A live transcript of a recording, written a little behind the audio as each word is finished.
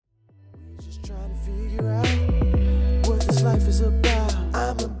is about.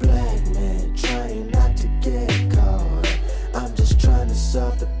 I'm a black man trying not to get caught. I'm just trying to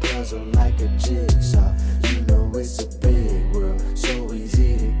solve the puzzle like a jigsaw. You know it's a big world, so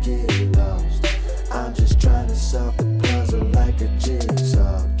easy to get lost. I'm just trying to solve the puzzle like a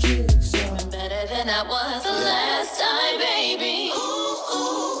jigsaw. Better than I was the last time, baby. Ooh,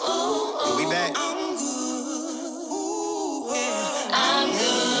 ooh, ooh, ooh. We back. I'm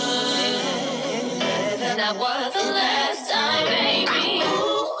good. Better than I was the last time, baby.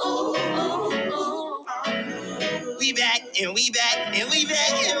 Ooh, ooh, ooh, ooh. We back, and we back, and we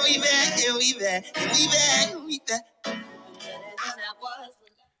back, and we back, and we back, and we back, and we back. Better than I was.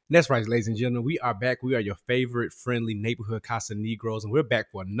 That's right, ladies and gentlemen. We are back. We are your favorite friendly neighborhood Casa Negros, and we're back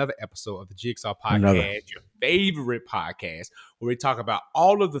for another episode of the Jigsaw Podcast, your favorite podcast, where we talk about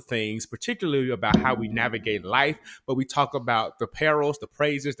all of the things, particularly about how we navigate life, but we talk about the perils, the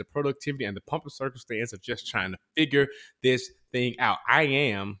praises, the productivity, and the pump of circumstance of just trying to figure this thing out. I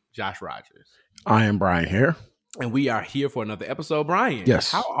am Josh Rogers. I am Brian here. And we are here for another episode. Brian,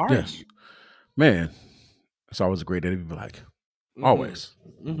 Yes. how are Yes. you? Man, it's always a great day to be black. Always.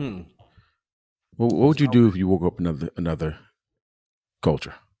 Mm-hmm. What would you do if you woke up another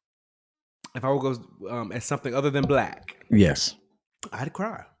culture? If I would go as something other than black, Yes. I'd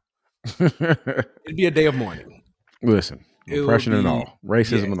cry. It'd be a day of mourning. Listen, It oppression would and be- all,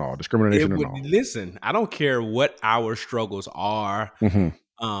 racism yes. and all, discrimination and all. Listen, I don't care what our struggles are,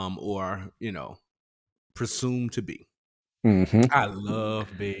 Mm-hmm. or presume to be. Mm-hmm. I love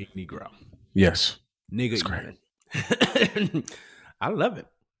being Negro, Yes. nigga. It's great. Even. I love it.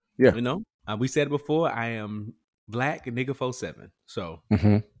 Yeah. We said it before. I am black and nigga 47. So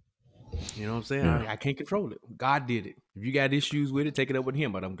Mm-hmm. you know what I'm saying. Yeah. I can't control it. God did it. If you got issues with it, take it up with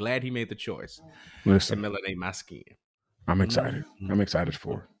Him. But I'm glad He made the choice to Listen, melanate my skin. I'm excited. Mhm. I'm excited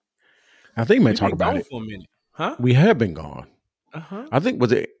for it. I think we may We've talk been about gone it. for a minute, huh? We have been gone. Uh-huh. I think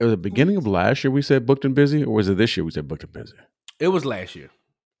was it the beginning of last year we said booked and busy, or was it this year we said booked and busy? It was last year.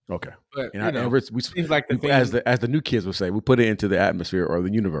 Okay. But And we seems like the as thing, the new kids would say, we put it into the atmosphere or the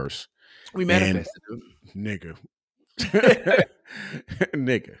universe. we manifested it. Nigga.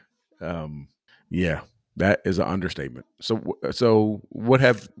 Nigga. Yeah, that is an understatement. So what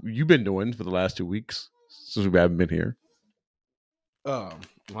have you been doing for the last 2 weeks since we haven't been here?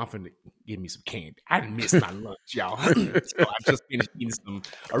 I'm finna give me some candy. I missed my lunch, y'all. So I just finished eating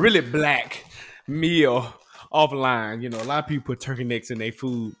a really black meal offline. A lot of people put turkey necks in their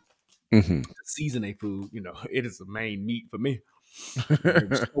food, Mm-hmm. to season their food. It is the main meat for me.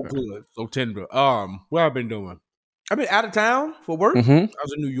 It's so good, so tender. What I've been doing? I've been out of town for work. Mm-hmm. I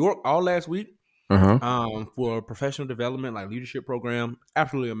was in New York all last week. Uh-huh. For professional development, like leadership program.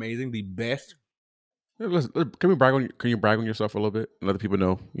 Absolutely amazing. The best. Can you brag on yourself a little bit and let the people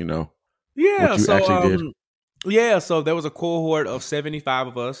know, Yeah. what you actually did? Yeah. So there was a cohort of 75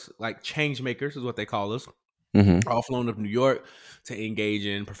 of us, like change makers is what they call us, Mm-hmm. all flown up to New York to engage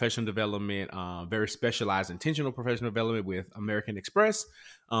in professional development, very specialized intentional professional development with American Express.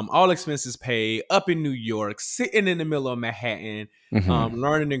 All expenses paid, up in New York, sitting in the middle of Manhattan, Mm-hmm.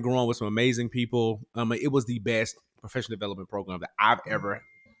 learning and growing with some amazing people. It was the best professional development program that I've ever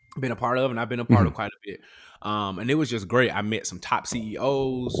been a part of, and I've been a part of quite a bit. And it was just great. I met some top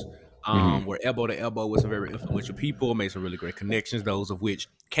CEOs. We're elbow to elbow with some very influential people, made some really great connections, those of which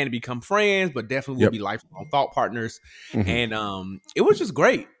can become friends, but definitely will be lifelong thought partners. Mhm. And it was just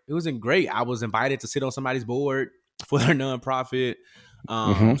great. It was great. I was invited to sit on somebody's board for their nonprofit.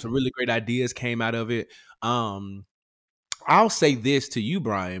 Some really great ideas came out of it. I'll say this to you,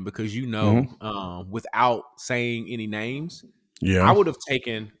 Brian, because without saying any names, Yeah. I would have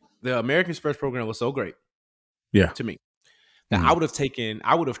taken the American Express program was so great. Yeah. To me. That I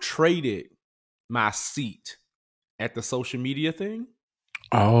would have traded my seat at the social media thing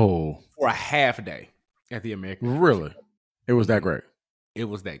Oh, for a half day at the American Express. really? It was that great. It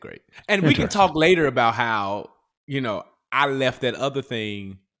was that great. And we can talk later about how, I left that other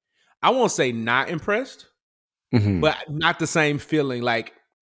thing. I won't say not impressed, Mm-hmm. but not the same feeling. Like,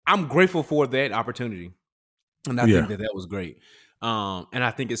 I'm grateful for that opportunity. And I think that was great. And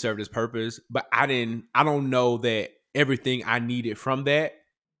I think it served its purpose, but I don't know that everything I needed from that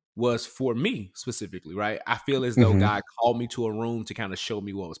was for me specifically, right? I feel as though God called me to a room to kind of show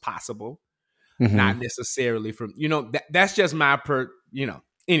me what was possible, not necessarily from, that's just my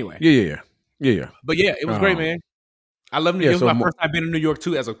anyway. Yeah. But yeah, it was great, man. I love New York. It was my first time being in New York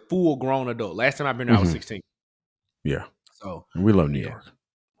too as a full grown adult. Last time I've been there, I was 16. Yeah. So we love New York.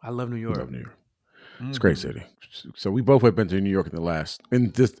 I love New York. We love New York. It's a great city. So we both have been to New York in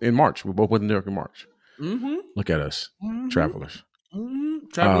March. We both went to New York in March. Look at us, travelers.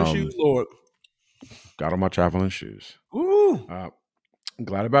 Traveling shoes, Lord. Got on my traveling shoes. Ooh.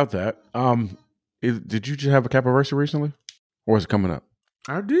 Glad about that. Did you just have a Capiversary recently? Or is it coming up?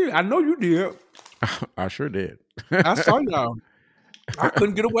 I did. I know you did. I sure did. I saw y'all. I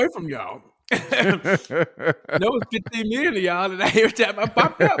couldn't get away from y'all. There was 15 million of y'all, and every time I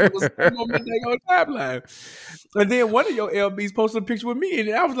popped up, it was on my dang timeline. And then one of your LBs posted a picture with me, and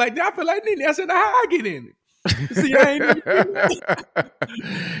I was like, I feel like Nene. I said, how I get in it? See, I ain't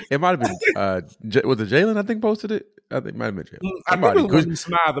it might have been was it Jalen? I think posted it. I think it might have been Jalen. I think it was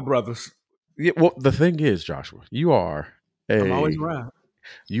Smile the brothers. Yeah. Well, the thing is, Joshua, I'm always around.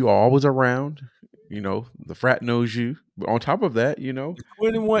 You are always around. You know, the frat knows you. But on top of that, you know, we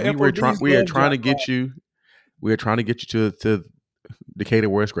are trying to get you. We are trying to get you to Decatur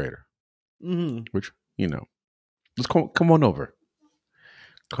where it's greater. Mm-hmm. Which, you know, let's come on over.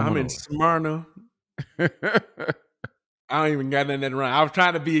 I'm in Smyrna. I don't even got nothing around. I was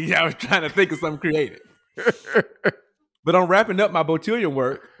trying to think of something creative. But I'm wrapping up my Botillion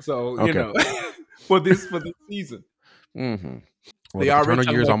work, so you know, for this season. Mm-hmm. Well, they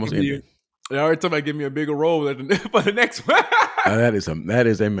already year's almost ended. They already talking about giving me a bigger role for the next one. That is a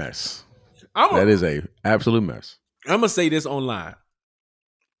mess. That is a absolute mess. I'm gonna say this online.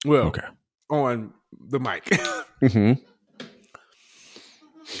 Well, on the mic. Mm-hmm.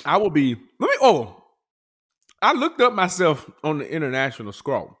 I will be. I looked up myself on the international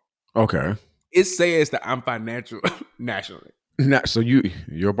scroll. Okay. It says that I'm financial nationally. So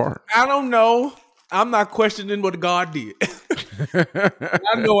you're a bar. I don't know. I'm not questioning what God did.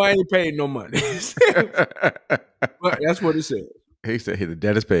 I know I ain't paid no money. But that's what it says. He said the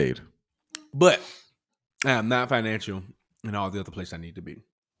debt is paid. But I am not financial in all the other places I need to be.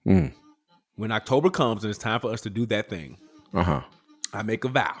 Mm. When October comes and it's time for us to do that thing, I make a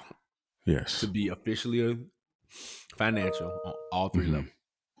vow. Yes. To be officially financial on all three levels.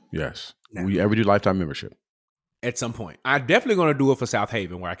 Yes. Now, will you ever do lifetime membership? At some point. I'm definitely going to do it for South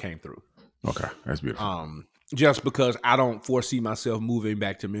Haven where I came through. Okay. That's beautiful. Just because I don't foresee myself moving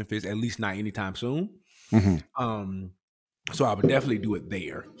back to Memphis, at least not anytime soon. Mm-hmm. So I would definitely do it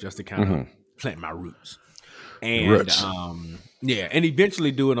there just to kind of plant my roots. And and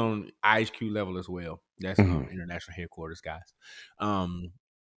eventually do it on IHQ level as well. That's international headquarters, guys.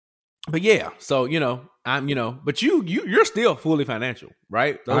 But yeah, so but you're still fully financial,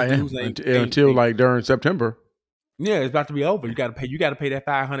 right? Those dudes until like during September. Yeah, it's about to be over. You got to pay that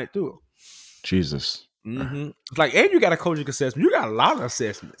 $500 too. Jesus. Mm-hmm. It's like, and you got a coaching assessment. You got a lot of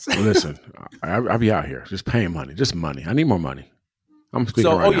assessments. Listen, I'll be out here just paying money, just money. I need more money. I'm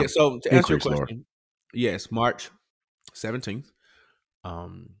speaking right now. So to answer your question, yes, March 17th,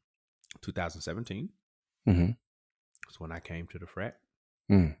 2017. That's when I came to the frat,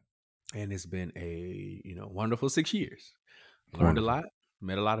 and it's been a wonderful 6 years. Learned a lot,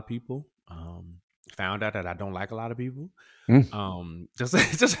 met a lot of people. Found out that I don't like a lot of people. Just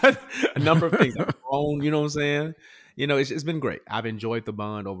a number of things. I've grown, you know what I'm saying? It's been great. I've enjoyed the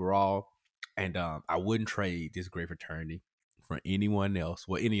bond overall, and I wouldn't trade this great fraternity for anyone else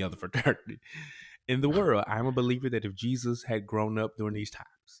or any other fraternity in the world. I'm a believer that if Jesus had grown up during these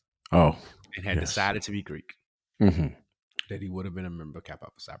times, and had decided to be Greek, that he would have been a member of Kappa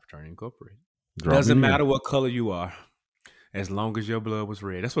Alpha Psi Fraternity Incorporated. Doesn't matter what color you are. As long as your blood was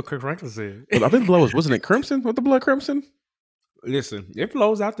red. That's what Kirk Franklin said. I think the blood wasn't it crimson? Was the blood crimson? Listen, it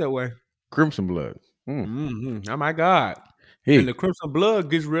flows out that way. Crimson blood. Oh my God. And the crimson blood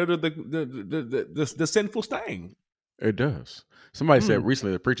gets rid of the sinful stain. It does. Somebody said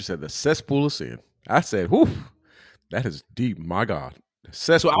recently, the preacher said the cesspool of sin. I said, whew, that is deep. My God.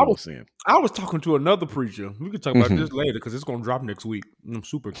 Cesspool of sin. I was talking to another preacher. We can talk about this later because it's going to drop next week. I'm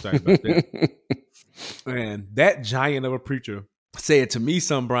super excited about that. And that giant of a preacher said to me,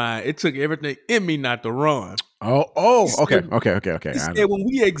 son Brian, it took everything in me not to run. Okay. He said, when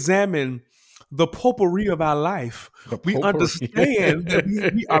we examine the potpourri of our life, we understand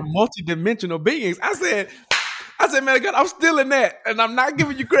that we are multidimensional beings. I said, man, God, I'm still in that, and I'm not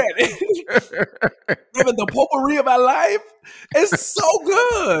giving you credit. Even the potpourri of our life is so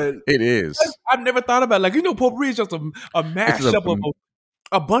good. It is. I've never thought about it. Potpourri is just a mashup of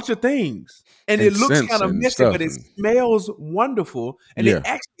a bunch of things, and it looks kind of messy, but it smells wonderful, and it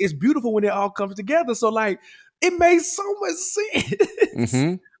actually is beautiful when it all comes together. So, it made so much sense.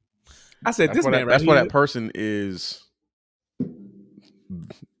 I said, that's why that person is.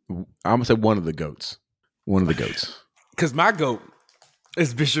 I'm gonna say one of the goats. One of the goats. Because my goat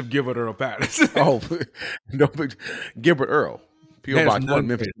is Bishop Gilbert Earl Patterson. No, Gilbert Earl. P.O. Box 1,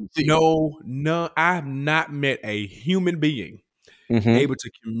 Memphis. No, I have not met a human being able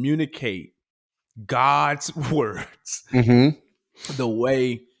to communicate God's words the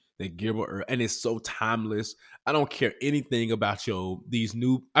way that Gilbert, and it's so timeless. I don't care anything about these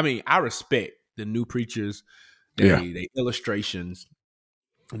new. I mean, I respect the new preachers, they illustrations,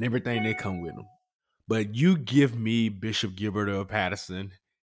 and everything they come with them. But you give me Bishop Gilbert of Patterson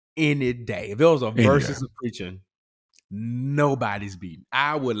any day. If there was a versus of preaching, nobody's beating.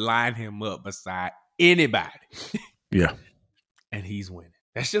 I would line him up beside anybody. Yeah. And he's winning.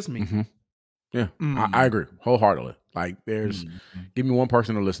 That's just me. Mm-hmm. Yeah. I agree wholeheartedly. Like give me one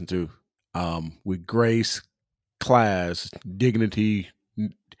person to listen to with grace, class, dignity,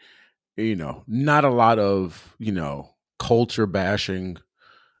 not a lot of, culture bashing,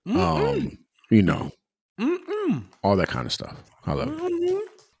 all that kind of stuff. I love it.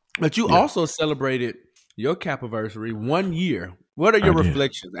 But you also celebrated your Capiversary 1 year. What are your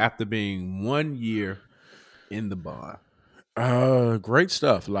reflections after being 1 year in the bar? Great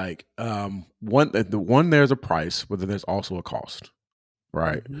stuff. Like there's a price, but then there's also a cost,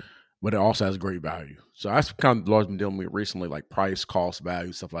 right? Mm-hmm. But it also has great value. So that's kind of the Lord's been dealing with recently, like price, cost,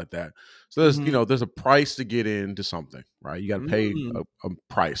 value, stuff like that. So there's there's a price to get into something, right? You got to pay a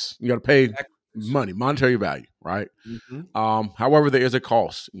price. You got to pay money, monetary value, right? Mm-hmm. However, there is a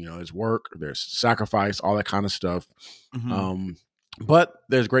cost. There's work, there's sacrifice, all that kind of stuff. Mm-hmm. But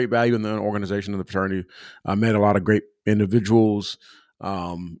there's great value in the organization and the fraternity. I met a lot of great individuals.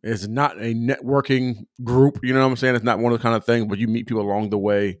 It's not a networking group, you know what I'm saying? It's not one of the kind of things, but you meet people along the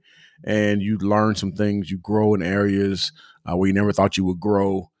way and you learn some things. You grow in areas where you never thought you would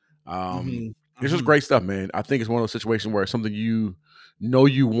grow. It's just great stuff, man. I think it's one of those situations where it's something you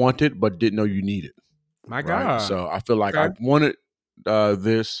wanted, but didn't know you needed. My God. So I feel like I wanted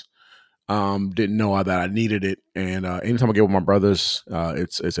this. Didn't know that I needed it, and anytime I get with my brothers,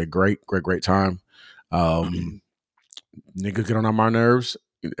 it's a great time. Niggas get on my nerves.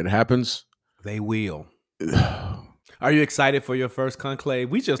 It happens. They will. Are you excited for your first conclave?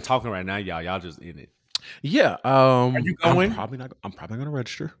 We just talking right now, y'all. Y'all just in it. Yeah. Are you going? I'm probably gonna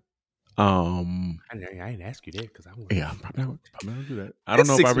register. I didn't ask you that because I want. Yeah, I'm probably not gonna do that. I don't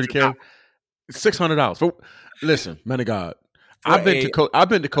know if I really care. $600. Listen, man of God. I've been to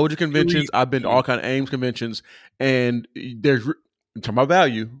Koja conventions. I've been to all kind of AIMS conventions, and there's talking about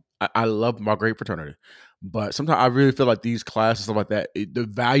value. I love my great fraternity, but sometimes I really feel like these classes stuff like that, the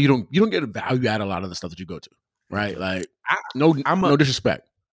value you don't get a value out of a lot of the stuff that you go to, right? Like no disrespect.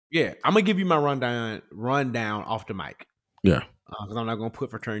 Yeah, I'm gonna give you my rundown off the mic. Yeah, because I'm not gonna put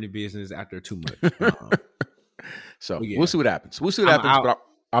fraternity business out there too much. So we'll see what happens. But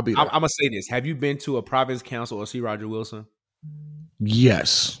I'll be there. I'm gonna say this: have you been to a Province Council or C. Roger Wilson?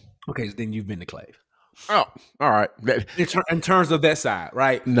 Yes. Okay, so then you've been to Clave. Oh, all right. In terms of that side,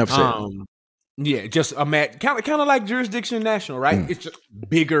 right? Enough said. Yeah, just a kind of like Jurisdiction National, right? It's just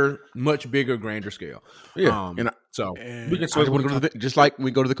bigger, much bigger, grander scale. Yeah, we can just like we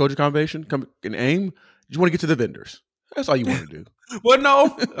go to the Koja Convention, come in AIM. You want to get to the vendors. That's all you want to do. Well,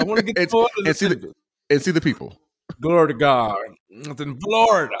 no, I want to get to and see the people. Glory to God. It's in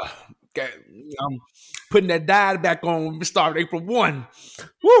Florida. Okay. I'm putting that diet back on when we start April 1.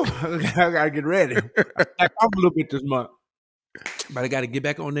 Woo! I gotta get ready. I'm a little bit this month, but I gotta get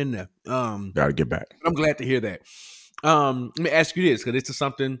back on in there. Gotta get back. I'm glad to hear that. Let me ask you this, because this is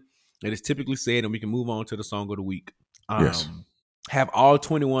something that is typically said, and we can move on to the song of the week. Yes. Have all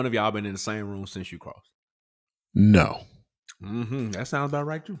 21 of y'all been in the same room since you crossed? No. That sounds about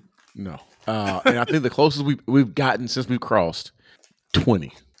right too. No. And I think the closest we've gotten since we've crossed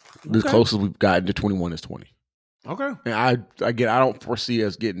 20. The closest we've gotten to 21 is 20. Okay. And I don't foresee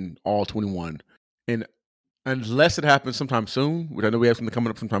us getting all 21. And unless it happens sometime soon, which I know we have something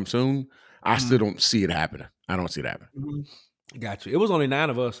coming up sometime soon, I still don't see it happening. I don't see it happening. Got you. It was only 9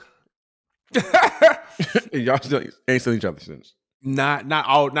 of us. And y'all still ain't seen each other since. Not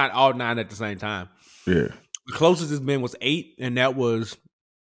all 9 at the same time. Yeah. The closest it's been was 8, and that was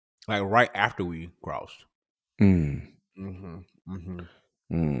like right after we crossed. We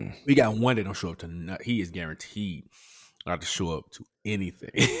got one that don't show up to. He is guaranteed not to show up to anything.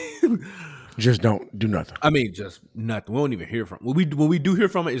 Just don't do nothing. I mean, just nothing. We don't even hear from him. When we do hear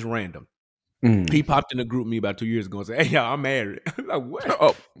from it, it's random. He popped in the group me about 2 years ago and said, "Hey, y'all, I'm married." I'm like, what?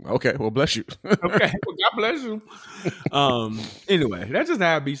 Oh, okay. Well, bless you. Okay, well, God bless you. Anyway, that's just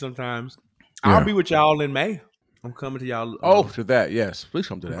how it be sometimes. Yeah. I'll be with y'all in May. I'm coming to y'all. To that, yes. Please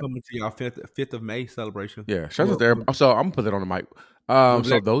come to that. I'm coming to y'all 5th of May celebration. Yeah, shout out there. So I'm gonna put that on the mic.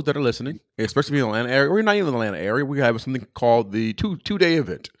 So those that are listening, especially in the Atlanta area, or not even in the Atlanta area, we have something called the two-day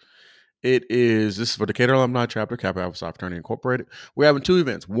event. This is for the Decatur Alumni Chapter, Kappa Alpha Psi Fraternity Incorporated. We're having 2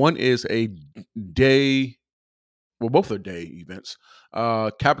 events. One is a day, well, both are day events.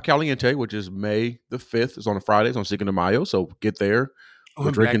 Kappa Caliente, which is May the 5th, is on a Friday. It's on Cinco de Mayo, so get there.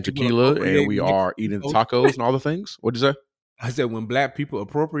 We're drinking tequila and we are eating tacos and all the things. What'd you say? I said when black people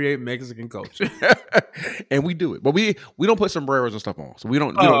appropriate Mexican culture, and we do it, but we don't put sombreros and stuff on, so we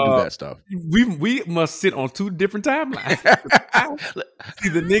don't do that stuff. We must sit on two different timelines. See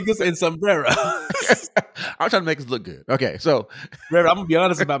the niggas and sombrero. I'm trying to make us look good. Okay, so I'm gonna be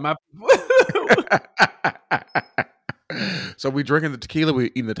honest about my people. So we drinking the tequila,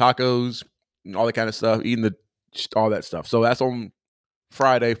 we eating the tacos, and all that kind of stuff, eating all that stuff. So that's on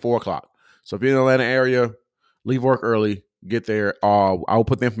Friday, 4:00. So if you're in the Atlanta area, leave work early. Get there. I will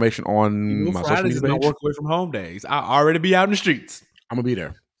put the information on my social media page. Work away from home days. I already be out in the streets. I'm gonna be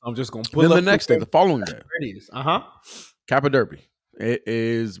there. I'm just gonna pull then up the next day, the following day. Kappa Derby. It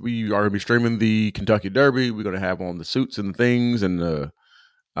is. We are gonna be streaming the Kentucky Derby. We're gonna have on the suits and the things and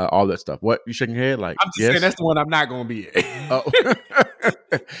all that stuff. What, you shaking your head like? I'm just saying that's the one I'm not gonna be at. Oh.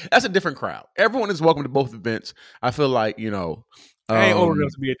 That's a different crowd. Everyone is welcome to both events. I feel like I ain't old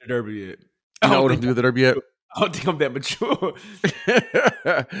enough to be at the Derby yet. You not old enough to be at the Derby yet? I don't think I'm that mature.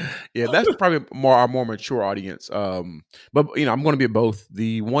 Yeah, that's probably our more mature audience. But I'm going to be at both.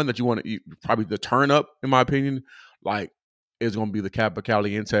 The one that you want to probably the turn up, in my opinion, like is going to be the Kappa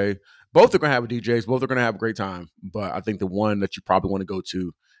Caliente. Both are going to have DJs. Both are going to have a great time. But I think the one that you probably want to go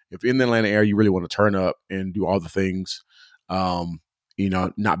to, if you're in the Atlanta area, you really want to turn up and do all the things. Not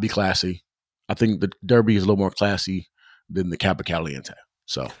be classy. I think the Derby is a little more classy than the Kappa Caliente.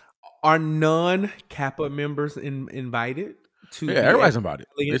 So. Are non-Kappa members invited to? Yeah, everybody's invited.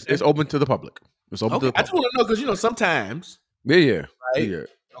 It's open to the public. It's open to the public. I just want to know because sometimes. Yeah. Right? Yeah.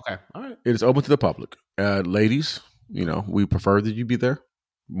 Okay. All right. It is open to the public. Ladies, we prefer that you be there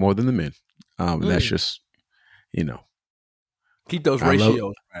more than the men. That's just, keep those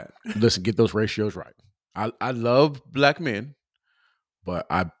ratios right. Listen, get those ratios right. I love black men, but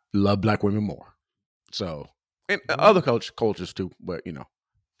I love black women more. So, and other cultures too, but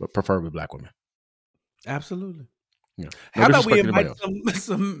but preferably black women. Absolutely. Yeah. How about we invite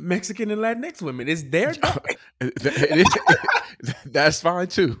some Mexican and Latinx women? It's their day. That's fine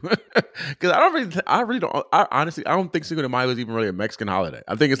too. Because I honestly don't think Cinco de Mayo is even really a Mexican holiday.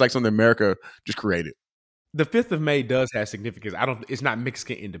 I think it's like something America just created. The 5th of May does have significance. It's not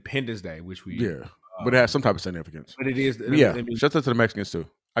Mexican Independence Day, which we but it has some type of significance. But it is. Shout out to the Mexicans too.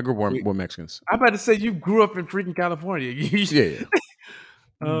 I grew up with Mexicans. I'm about to say you grew up in freaking California. Yeah.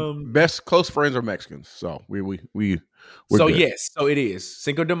 Best close friends are Mexicans, so we're so good. Yes, so it is.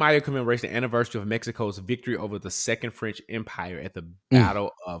 Cinco de Mayo commemorates the anniversary of Mexico's victory over the Second French Empire at the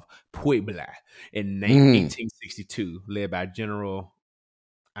Battle of Puebla in 1862, led by General.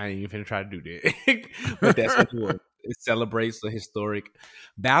 I ain't even finna try to do that, but that's what it was. It celebrates the historic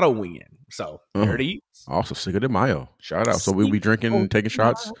battle win. So there it is. Also, Cinco de Mayo. Shout out. So we'll be drinking and taking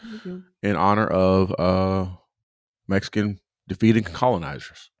shots in honor of Mexican defeating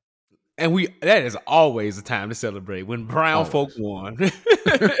colonizers. And that is always a time to celebrate when brown folk won.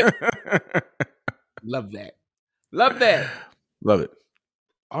 Love that. Love it.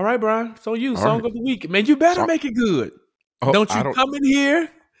 All right, Brian. So song of the week. Man, you better make it good. Don't you come in here.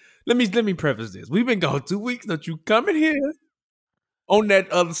 Let me preface this. We've been gone 2 weeks. Don't you come in here on that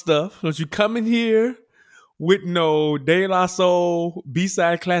other stuff. Don't you come in here with no De La Soul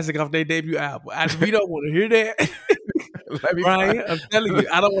B-side classic off their debut album. We don't want to hear that. Brian, I'm telling you,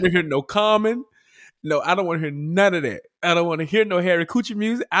 I don't want to hear no Common. No, I don't want to hear none of that. I don't want to hear no Harry Coochie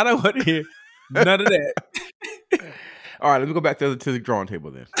music. I don't want to hear none of that. All right, let me go back to the drawing table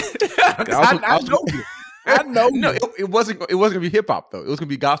then. I know. No, it wasn't gonna be hip hop though. It was gonna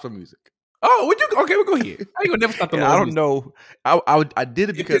be gospel music. Oh, we'll go ahead. I ain't gonna never stop the I don't know. I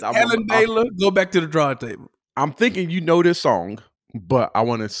did it because I'm Helen Baylor. Go back to the drawing table. I'm thinking you know this song, but I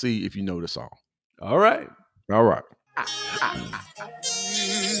want to see if you know the song. All right.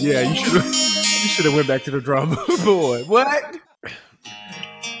 Yeah, you should have went back to the drum board. What?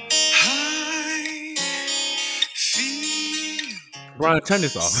 Brian, turn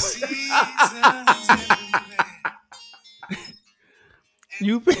this off.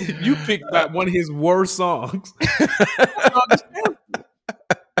 You picked out one of his worst songs.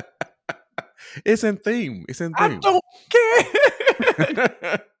 It's in theme. I don't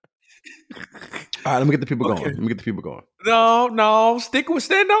care. All right, let me get the people going. No,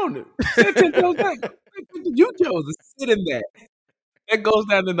 stand on it. You chose to sit in that. That goes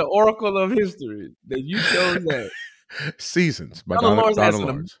down in the Oracle of History. That you chose that. Seasons by Donna Lawrence has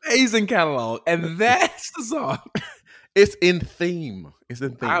Lawrence. An amazing catalog, and that's the song. It's in theme.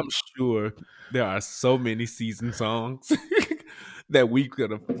 I'm sure there are so many season songs that we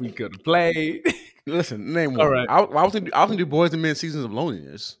could have played. Listen, name one. All right. I was gonna do Boys and Men Seasons of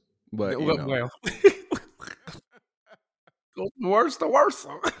Loneliness, but well, go goes from worse to worse.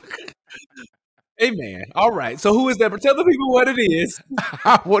 Hey man, all right. So who is that? Tell the people what it is.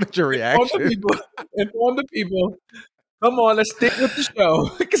 What is your Inform the reaction? people. Inform the people. Come on, let's stick with the show.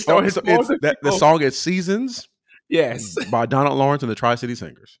 So Oh, inform so the the people. song is Seasons Yes. by Donald Lawrence and the Tri-City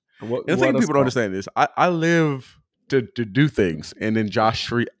Singers. What, And the thing what a people don't song. understand is I live to do things, and then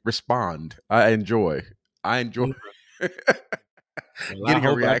Josh respond. I enjoy Well, I getting a hope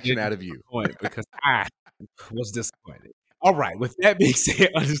I reaction didn't out of you. disappoint because I was disappointed. All right. With that being said,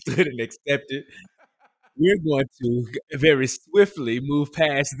 understood and accepted, we're going to very swiftly move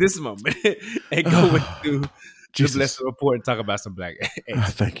past this moment and go into the Jesus. Blessed Report and talk about some black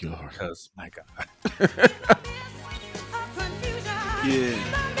eggs. Thank you, Lord. Because, my God. Yeah.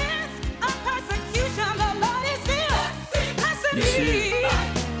 You see?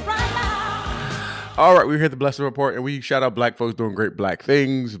 All right, we're here at the Blessed Report, and we shout out black folks doing great black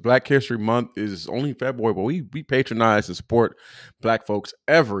things. Black History Month is only February, but we patronize and support black folks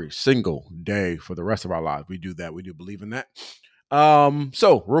every single day for the rest of our lives. We do that. We do believe in that.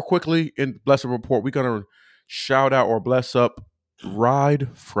 So real quickly in Blessed Report, we're gonna shout out or bless up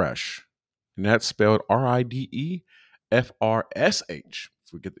Ride Fresh, and that's spelled RIDEFRSH.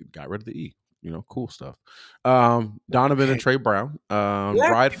 Got rid of the E. Cool stuff. Donovan and Trey Brown.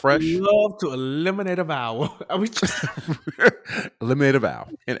 Ride Fresh. Love to eliminate a vowel. Are we just, Eliminate a vowel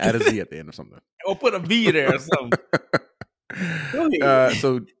and add a Z at the end or something. or put a V there or something. Go ahead.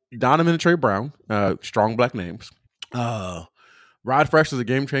 So Donovan and Trey Brown, strong black names. Ride Fresh is a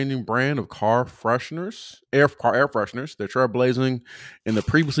game-changing brand of car fresheners, air fresheners. They're trailblazing in the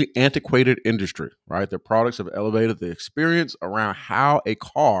previously antiquated industry, right? Their products have elevated the experience around how a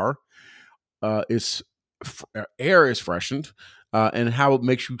car air is freshened and how it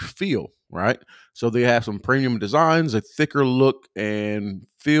makes you feel, right? So they have some premium designs, a thicker look, and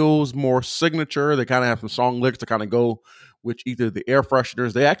feels more signature. They kind of have some song lyrics to kind of go with either the air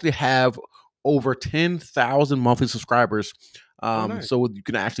fresheners. They actually have over 10,000 monthly subscribers. Nice. So you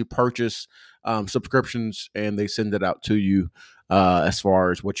can actually purchase subscriptions, and they send it out to you as far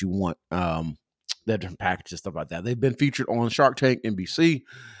as what you want. They have different packages, stuff like that. They've been featured on Shark Tank, NBC,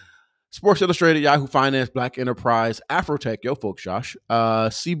 Sports Illustrated, Yahoo Finance, Black Enterprise, Afrotech, yo folks, Josh,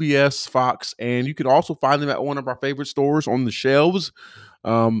 CBS, Fox, and you can also find them at one of our favorite stores on the shelves.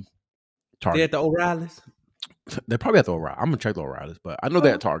 They Target. at the O'Reilly's? They're probably at the O'Reilly. I'm gonna check the O'Reilly's, but I know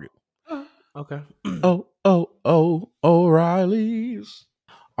they're at Target. Okay. O'Reilly's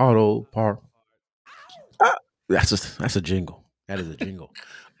Auto Park. That's a jingle. That is a jingle.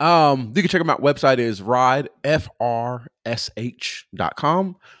 You can check them out. Website is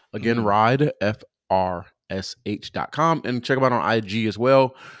ridefrsh.com. Again, ridefrsh.com, and check them out on IG as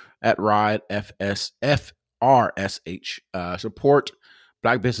well at ridefrsh. Support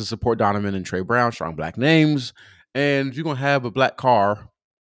black business, support Donovan and Trey Brown, strong black names. And if you're gonna have a black car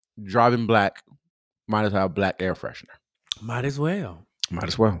driving black, might as well have black air freshener. Might as well. Might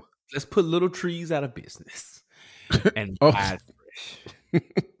as well. Let's put little trees out of business and Oh. Ride Fresh.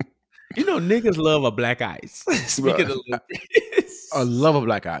 Niggas love a black ice. Speaking of little trees. I love a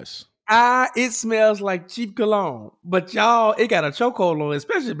black eyes. It smells like cheap cologne. But y'all, it got a chokehold on it,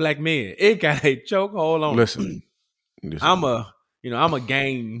 especially black men. It got a chokehold on it. Listen. I'm a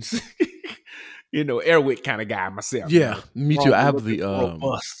games, Airwick kind of guy myself. Yeah, me too. I have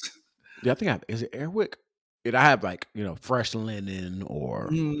Robust. the I think I have, is it Airwick? I have fresh linen or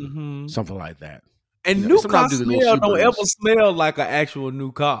something like that. And new car sometimes do the little smell don't Subarus. ever smell like an actual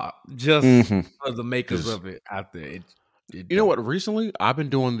new car. Just Mhm. for the makers Yes. of it out there. You know what? Recently, I've been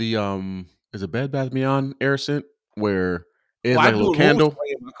doing the is it Bed Bath Beyond air scent where it's I like a do little room candle.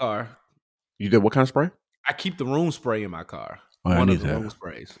 spray in my car. You did what kind of spray? I keep the room spray in my car. Oh, I One need of the that. room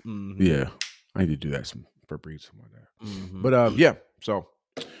sprays. Mhm. Yeah, I need to do that some for breed something like that. Mhm. But yeah, so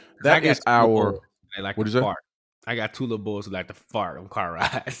 'Cause I that got is two little our. boys. They like what to is that? fart. I got two little boys who like to fart on car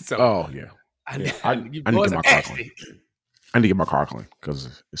rides. So Oh yeah, I yeah. I I you need to boys get my are car nasty. I need to get my car clean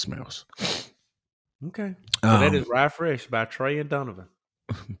because it smells. Okay. So that Um, is Ride Fresh by Trey and Donovan.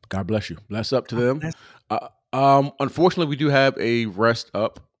 God bless you. Bless up to them. Bless- Unfortunately, we do have a rest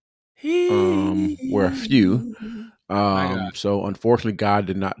up. We're a few. God. So unfortunately, God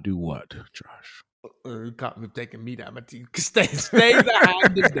did not do what, Josh? You caught me taking meat out my teeth. Stay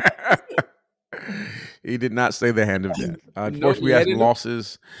behind this day. He did not stay the hand of death. No, Unfortunately, we he had had some it.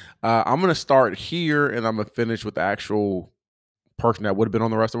 losses. I'm going to start here, and I'm going to finish with the actual person that would have been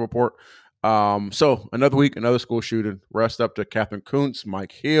on the rest of the report. So another week, another school shooting. Rest up to Catherine Kuntz,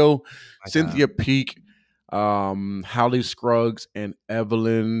 Mike Hill, Cynthia Peak, Hallie Scruggs, and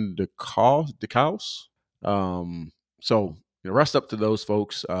Evelyn DeCaus. So rest up to those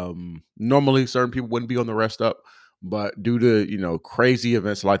folks. Normally, certain people wouldn't be on the rest up, But due to crazy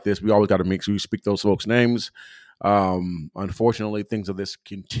events like this, we always got to make sure we speak those folks' names. Unfortunately, things of this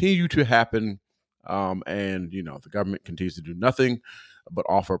continue to happen, and the government continues to do nothing but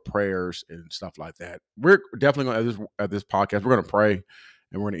offer prayers and stuff like that. We're definitely going to at this podcast. We're going to pray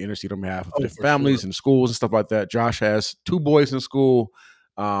and we're going to intercede on behalf of different families and schools and stuff like that. Josh has 2 boys in school.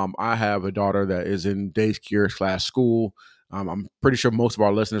 I have a daughter that is in daycare / school. I'm pretty sure a lot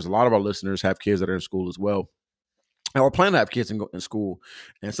of our listeners have kids that are in school as well. And we're planning to have kids in school.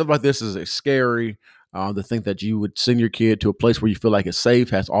 And stuff like this is scary. To think that you would send your kid to a place where you feel like it's safe,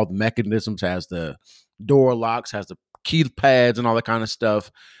 has all the mechanisms, has the door locks, has the key pads and all that kind of stuff.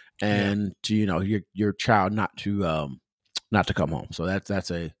 And to your child not to come home. So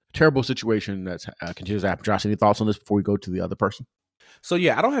that's a terrible situation that's continues to happen. Josh, any thoughts on this before we go to the other person? So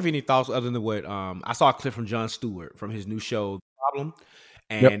yeah, I don't have any thoughts other than what I saw a clip from Jon Stewart from his new show, The Problem,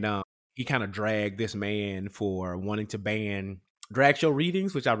 and he kind of dragged this man for wanting to ban drag show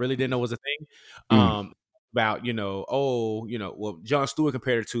readings, which I really didn't know was a thing. About Jon Stewart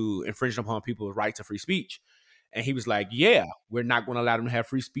compared it to infringing upon people's right to free speech, and he was like, "Yeah, we're not going to allow them to have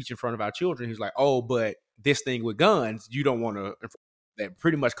free speech in front of our children." He's like, "Oh, but this thing with guns, you don't want to." That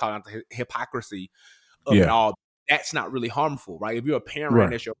pretty much calling out the hypocrisy of it all. That's not really harmful, right? If you're a parent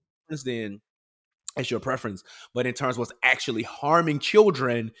and that's your preference, then that's your preference. But in terms of what's actually harming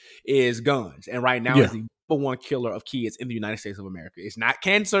children is guns. And right now is the number 1 killer of kids in the United States of America. It's not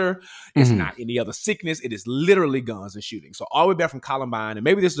cancer. It's not any other sickness. It is literally guns and shooting. So all the way back from Columbine, and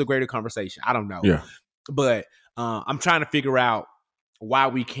maybe this is a greater conversation. I don't know. Yeah. But I'm trying to figure out why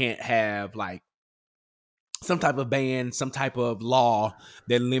we can't have like some type of ban, some type of law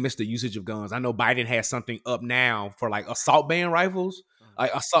that limits the usage of guns. I know Biden has something up now for like assault ban rifles,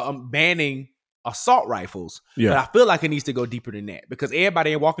 like banning assault rifles. But I feel like it needs to go deeper than that because everybody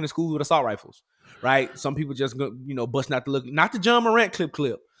ain't walking to school with assault rifles, right? Some people just go, busting out not the John Morant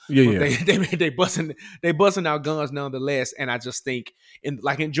clip. They busting out guns nonetheless. And I just think in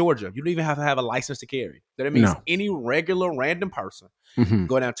Georgia, you don't even have to have a license to carry. That means any regular random person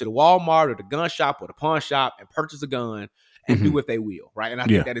go down to the Walmart or the gun shop or the pawn shop and purchase a gun and do what they will, right? And I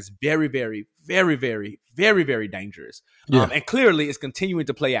think that is very, very, very, very, very, very dangerous. And clearly it's continuing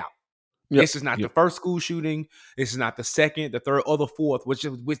to play out. This is not the first school shooting. This is not the second, the third, or the fourth, which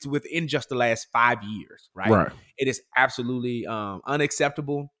is within just the last 5 years, right? It is absolutely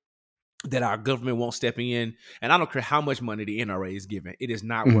unacceptable that our government won't step in. And I don't care how much money the NRA is giving. It is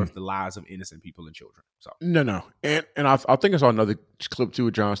not worth the lives of innocent people and children. So No. And I think I saw another clip too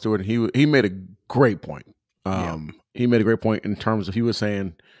with Jon Stewart, and he made a great point. He made a great point in terms of, he was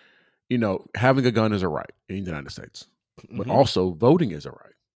saying, having a gun is a right in the United States, but also voting is a right.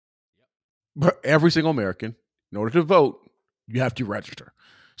 But every single American, in order to vote, you have to register.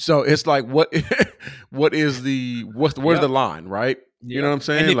 So it's like, where's the line, right? You know what I'm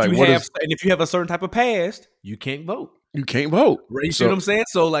saying? And if you have a certain type of past, you can't vote. You can't vote. Right? You see what I'm saying?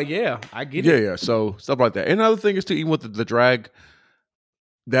 So I get it. Yeah. So stuff like that. And another thing is too, even with the drag,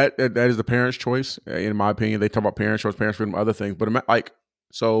 that is the parents' choice. In my opinion, they talk about parents' choice, parents' freedom, other things. But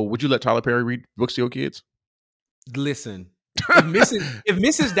so would you let Tyler Perry read books to your kids? Listen. If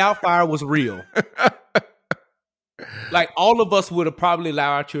Mrs. Doubtfire was real, all of us would have probably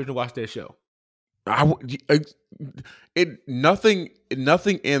allowed our children to watch that show. Nothing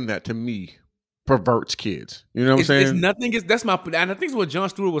in that to me perverts kids. You know what I'm saying? And I think it's what Jon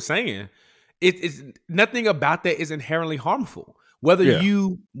Stewart was saying. It's nothing about that is inherently harmful. Whether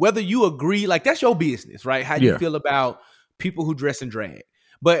you agree, that's your business, right? How you feel about people who dress in drag.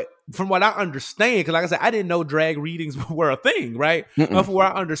 But from what I understand, because like I said, I didn't know drag readings were a thing, right? But from what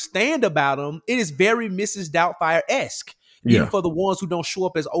I understand about them, it is very Mrs. Doubtfire-esque. Even for the ones who don't show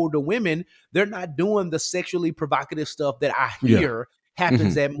up as older women, they're not doing the sexually provocative stuff that I hear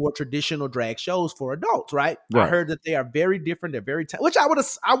happens at more traditional drag shows for adults, right? I heard that they are very different. They're very, which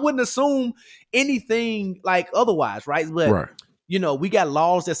I wouldn't assume anything like otherwise, right? But we got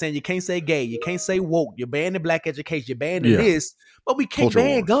laws that saying you can't say gay, you can't say woke, you're banning black education, you're banning this, but we can't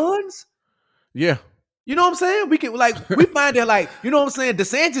ban guns. Yeah. You know what I'm saying? We can we find that you know what I'm saying?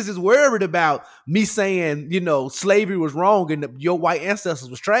 DeSantis is worried about me saying, slavery was wrong and your white ancestors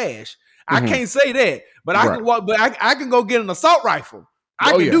was trash. I can't say that, but I can walk, but I can go get an assault rifle.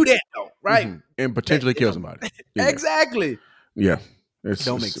 I can do that though, right? And potentially kill somebody. Exactly. Yeah.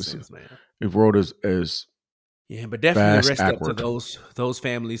 Don't make sense, man. The world is but definitely rest up to those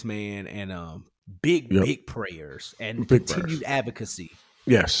families, man, and big prayers and continued advocacy.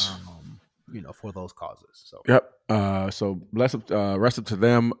 Yes. For those causes. So so rest up to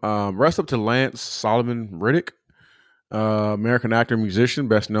them. Rest up to Lance Solomon Riddick, American actor, musician,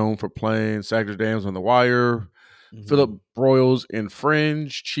 best known for playing Saggers Dams on The Wire, Philip Broyles in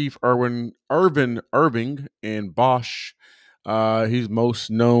Fringe, Chief Irvin Irving in Bosch. He's most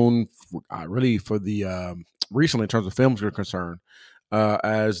known really for the recently in terms of films are concerned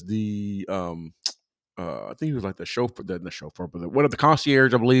as the I think he was like the chauffeur, but one of the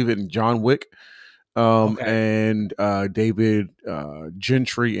concierge, I believe, in John Wick. And David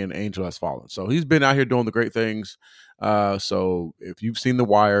Gentry and Angel Has Fallen. So he's been out here doing the great things. So if you've seen The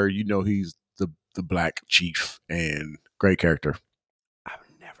Wire, you know he's the Black Chief and great character. I've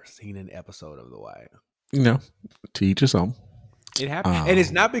never seen an episode of The Wire. You know, to each his own. It happened, and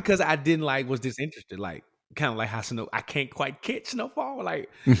it's not because I didn't was disinterested. Like kind of like how I can't quite catch Snowfall. Like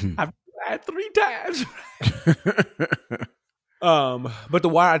I've tried 3 times. But The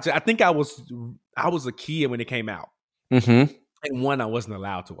Wire, I think I was a kid when it came out, and I wasn't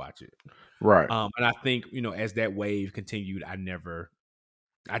allowed to watch it. Right. And I think as that wave continued, I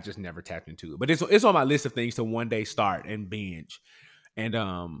just never tapped into it. But it's on my list of things to one day start and binge. And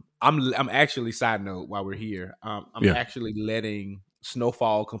I'm actually, side note, while we're here, I'm actually letting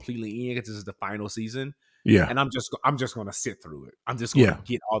Snowfall completely in because this is the final season. Yeah. And I'm just gonna sit through it. I'm just gonna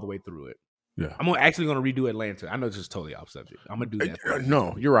get all the way through it. Yeah. I'm actually gonna redo Atlanta. I know this is totally off subject. I'm gonna do that.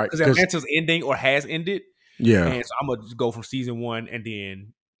 No, you're right. Because Atlanta's ending or has ended. Yeah. And so I'm gonna just go from season 1 and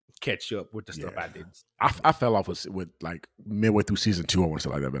then catch up with the stuff I did. I fell off with like midway through season 2. I want to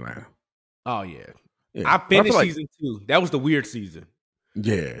say like that, Atlanta. Oh yeah. I finished season 2. That was the weird season.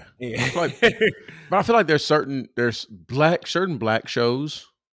 Yeah. But I feel like there's certain black shows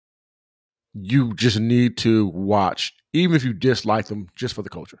you just need to watch, even if you dislike them, just for the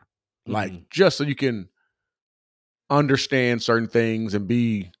culture. Like just so you can understand certain things and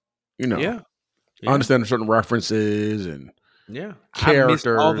be, understand certain references and characters. I missed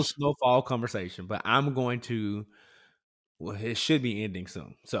all the Snowfall conversation, but I'm going to. Well, it should be ending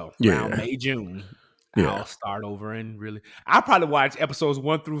soon. So around May, June, I'll start over and really. I'll probably watch episodes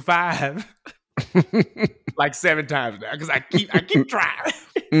 1 through 5 like 7 times now because I keep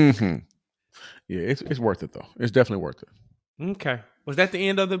trying. Yeah, it's worth it though. It's definitely worth it. Okay. Was that the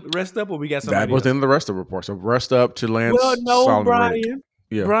end of the rest up, or we got somebody? That was the end of the rest of the report. So rest up to Lance. Well, no, Solomon Brian. Rick.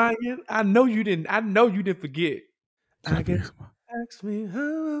 Yeah. Brian, I know you didn't forget. I guess ask me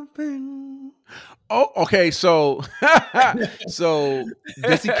how I've been. Oh, okay. So,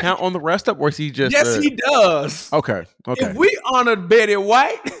 does he count on the rest up, or is he just? Yes, he does. Okay. If we honored Betty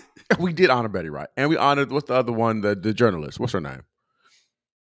White, we did honor Betty White, and we honored what's the other one? The journalist. What's her name?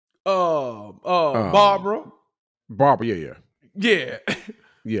 Barbara. Barbara. Yeah. Yeah.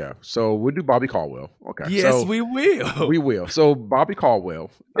 Yeah. So we'll do Bobby Caldwell. Okay. Yes, so we will. We will. So Bobby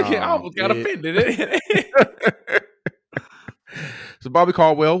Caldwell. I almost got offended. So Bobby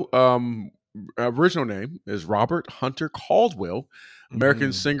Caldwell, original name is Robert Hunter Caldwell,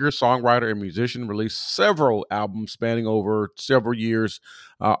 American singer, songwriter, and musician. Released several albums spanning over several years,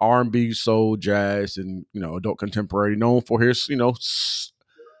 R&B, soul, jazz, and adult contemporary. Known for his,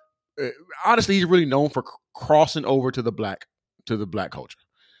 honestly, he's really known for crossing over to the black culture.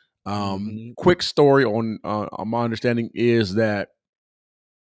 Quick story on my understanding is that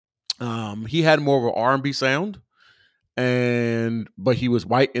he had more of an R&B sound, but he was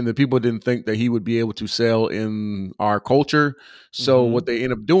white, and the people didn't think that he would be able to sell in our culture. So what they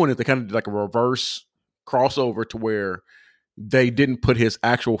end up doing is they kind of did like a reverse crossover to where they didn't put his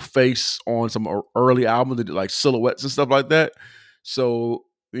actual face on some early albums. They did like silhouettes and stuff like that. So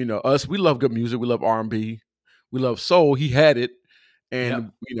us, we love good music. We love R&B. We love soul. He had it.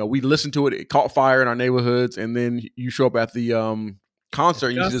 And, we listened to it. It caught fire in our neighborhoods. And then you show up at the concert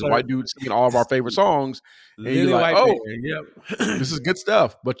and you see this white dude singing all of our favorite songs. And you're like, this is good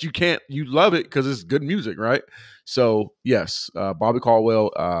stuff. But you love it because it's good music, right? So, yes, Bobby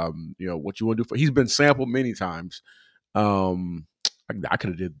Caldwell, what you want to do he's been sampled many times. I could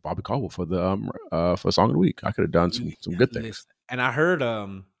have did Bobby Caldwell for the for Song of the Week. I could have done some good things. And I heard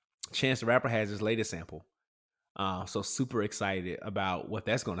Chance the Rapper has his latest sample. So super excited about what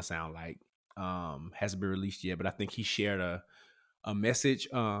that's going to sound like. Hasn't been released yet, but I think he shared a message.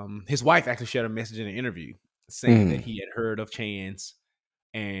 His wife actually shared a message in an interview saying that he had heard of Chance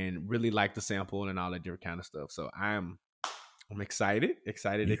and really liked the sample and all that different kind of stuff. So I'm excited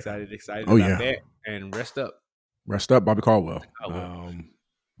about that. And rest up, Bobby Caldwell.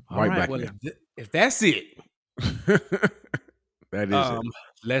 White black man. If that's it, that is it.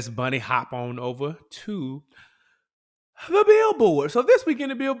 Let's bunny hop on over to the Billboard. So this week in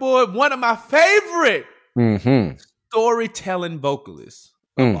the Billboard, one of my favorite storytelling vocalists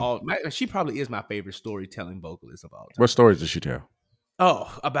of all. She probably is my favorite storytelling vocalist of all time. What stories does she tell?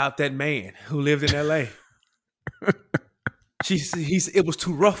 Oh, about that man who lived in L.A. It was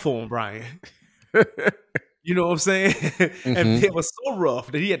too rough for him, Brian. You know what I'm saying? And it was so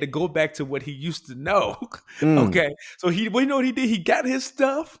rough that he had to go back to what he used to know. Okay. So you know what he did? He got his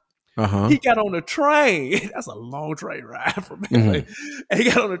stuff. He got on a train. That's a long train ride from LA. And he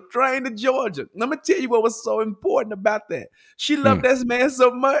got on a train to Georgia. And I'm going to tell you what was so important about that. She loved that man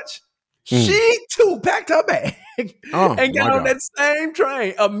so much. She too packed her bag and got on that same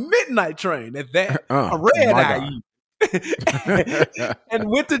train, a midnight train at that, a red eye, and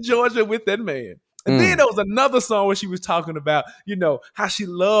went to Georgia with that man. And then there was another song where she was talking about, you know, how she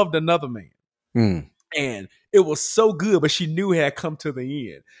loved another man. And it was so good, but she knew it had come to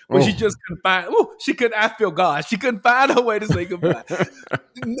the end. But she just couldn't find, I feel God. She couldn't find her way to say goodbye.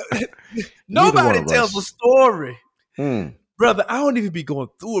 Nobody tells a story. Brother, I don't even be going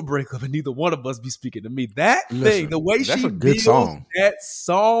through a breakup and neither one of us be speaking to me. That thing, the way she builds that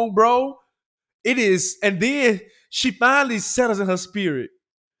song, bro, it is. And then she finally settles in her spirit.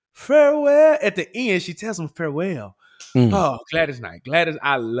 Farewell. At the end, she tells him farewell. Oh, Gladys Knight. Gladys,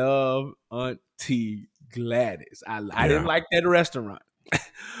 I love Auntie Gladys. I didn't like that restaurant,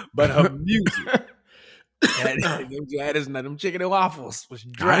 but her music. Gladys Knight, them chicken and waffles was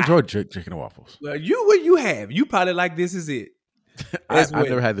dry. I enjoyed chicken and waffles. Well, you have. You probably like This Is It. I've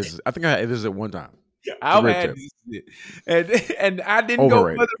never had this. I think I had this at one time. I've had This Is It. And I didn't go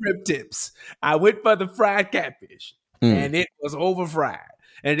for the rib tips. I went for the fried catfish. And it was over fried.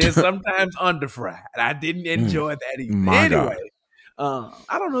 And then sometimes under fried. I didn't enjoy that either. Anyway,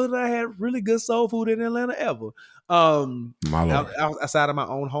 I don't know that I had really good soul food in Atlanta ever. Outside of my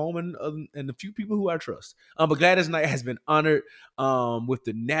own home and the few people who I trust. But Gladys Knight has been honored with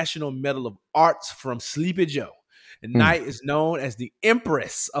the National Medal of Arts from Sleepy Joe. And Knight is known as the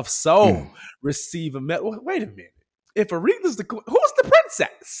Empress of Soul. Receive a medal. Wait a minute. If Aretha's who's the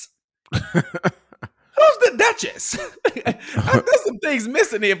princess? Who's the Duchess? There's some things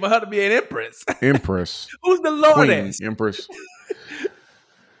missing here for her to be an empress. Empress. Who's the Lordess? Queen, Empress.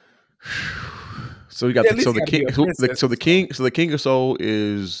 So you got the king of soul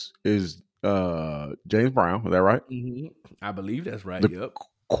is James Brown. Is that right? I believe that's right. The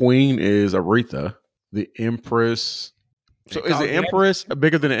queen is Aretha. The empress. So is the empress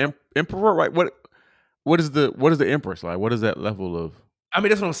bigger than the emperor? Right? What is the empress like? What is that level of? I mean,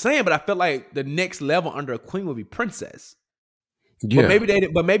 that's what I'm saying, but I feel like the next level under a queen would be princess. Yeah.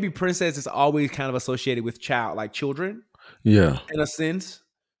 But maybe princess is always kind of associated with children. Yeah. In a sense.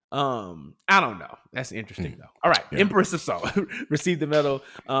 I don't know. That's interesting though. All right. Yeah. Empress of Soul received the medal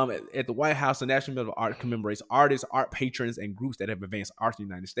at the White House. The National Medal of Art commemorates artists, art patrons, and groups that have advanced art in the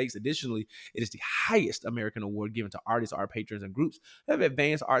United States. Additionally, it is the highest American award given to artists, art patrons, and groups that have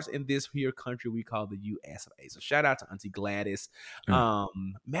advanced arts in this here country we call the US of A. So shout out to Auntie Gladys.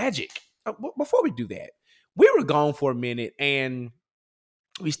 Magic. Before we do that, we were gone for a minute and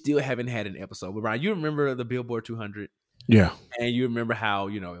we still haven't had an episode. But Brian, you remember the Billboard 200? Yeah. And you remember how,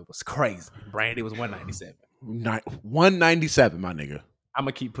 it was crazy. Brandy was 197. 197, my nigga. I'm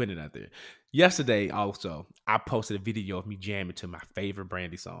going to keep putting it out there. Yesterday, also, I posted a video of me jamming to my favorite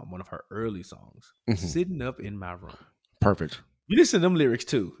Brandy song, one of her early songs, Sitting Up in My Room. Perfect. You listen to them lyrics,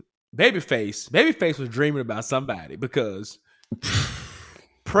 too. Babyface was dreaming about somebody because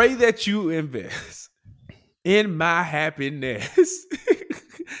pray that you invest in my happiness.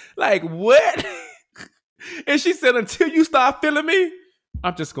 Like, what? And she said, until you start feeling me,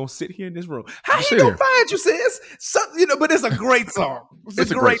 I'm just going to sit here in this room. How you going to find you, sis? But it's a great song.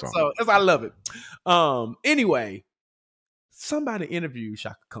 It's a great song. I love it. Anyway, somebody interviewed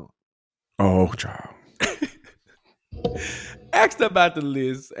Chaka Khan. Oh, child. Asked her about the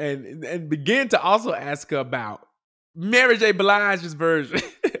list and began to also ask her about Mary J. Blige's version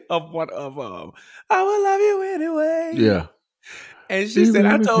of one of I Will Love You Anyway. Yeah. And she said,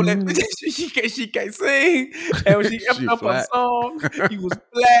 I told her she can't sing. And when she effed up her song, he was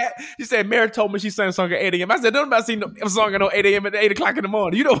flat. She said, Mary told me she sang a song at 8 a.m. I said, don't about sing a song at 8 a.m. at 8 o'clock in the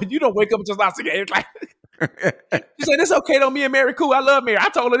morning. You don't wake up and just not sing at 8 o'clock. She said, it's okay though. Me and Mary cool. I love Mary. I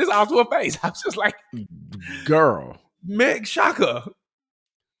told her this all to her face. I was just like, girl. Meg Shaka.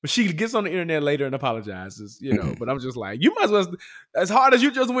 But she gets on the internet later and apologizes, But I'm just like, you might as well, as hard as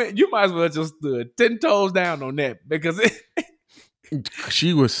you just went, you might as well just stood 10 toes down on that because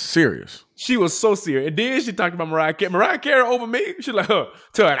she was serious. She was so serious. And then she talked about Mariah Carey. Mariah Carey over me. She's like, Tug,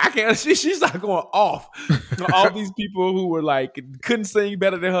 I can't. She started going off. All these people who were like, couldn't sing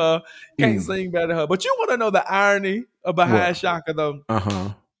better than her, can't sing better than her. But you want to know the irony behind Chaka, though?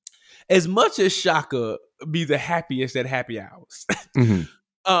 As much as Chaka be the happiest at happy hours,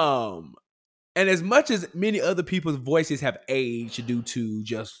 and as much as many other people's voices have aged due to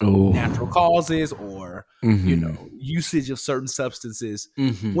just natural causes or, usage of certain substances,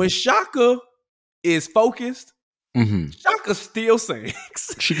 when Chaka is focused, Mm-hmm. Shaka still sings.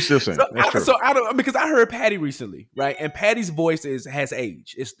 She can still sing. That's true. So I don't, because I heard Patty recently, right? And Patty's voice has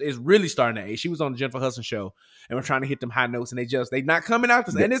aged. It's really starting to age. She was on the Jennifer Hudson show, and we're trying to hit them high notes, and they not coming out.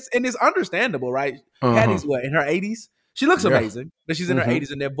 And it's understandable, right? Patty's what, in her 80s? She looks amazing, but she's in her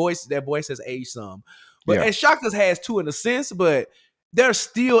 80s, and their voice has aged some. But and Shaka's has too in a sense, but there's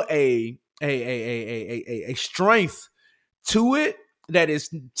still a strength to it that is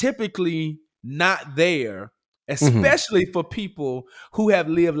typically not there, especially for people who have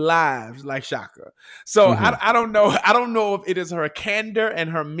lived lives like Shaka. So I don't know. I don't know if it is her candor and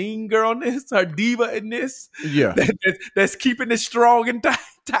her mean girlness, her diva-ness, that's keeping it strong and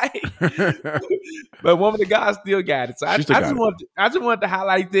tight. But Woman of God still got it. So I just wanted to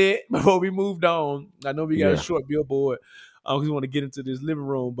highlight that before we moved on. I know we got a short billboard. We want to get into this living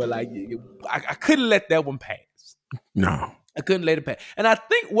room, but like I couldn't let that one pass. No, I couldn't let it pass. And I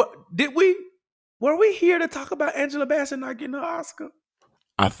think were we here to talk about Angela Bassett not getting her Oscar?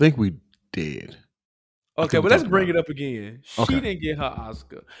 I think we did. Okay, well, let's bring it up again. She didn't get her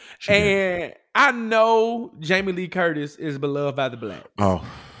Oscar. And I know Jamie Lee Curtis is beloved by the blacks. Oh.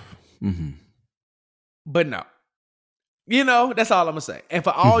 But no. You know, that's all I'm going to say. And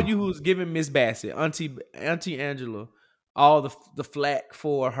for all you who's giving Miss Bassett, Auntie Angela, all the flack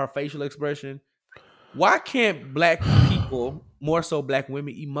for her facial expression, why can't black people, more so black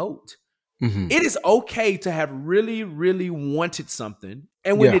women, emote? It is okay to have really, really wanted something,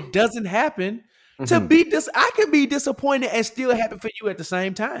 and when it doesn't happen, I can be disappointed and still happy for you at the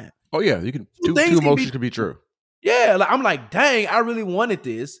same time. Oh yeah, you can. Two emotions can be true. Yeah, like, I'm like, dang, I really wanted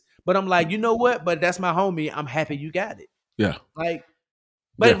this, but I'm like, you know what? But that's my homie. I'm happy you got it. Yeah. Like,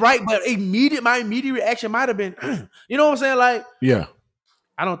 but my immediate reaction might have been, you know what I'm saying? Like, yeah,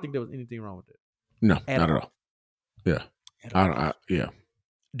 I don't think there was anything wrong with it. No, not at all. Yeah, yeah.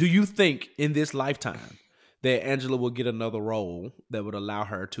 Do you think in this lifetime that Angela will get another role that would allow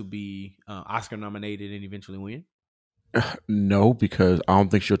her to be Oscar nominated and eventually win? No, because I don't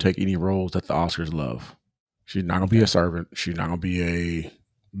think she'll take any roles that the Oscars love. She's not gonna be a servant. She's not gonna be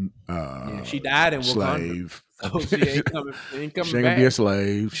a she died in slave. So she ain't coming she ain't gonna be a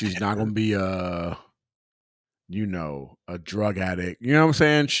slave. She's not gonna be a drug addict. You know what I'm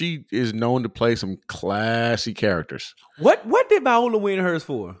saying? She is known to play some classy characters. What did Viola win hers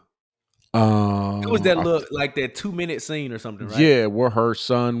for? It was that look like that 2-minute scene or something, right? Yeah, where her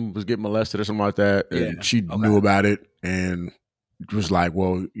son was getting molested or something like that, and she knew about it and was like,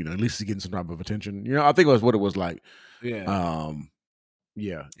 "Well, at least he's getting some type of attention." I think it was what it was like. Yeah.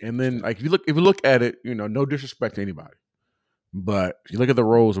 Yeah. And then, like, if you look at it, no disrespect to anybody, but if you look at the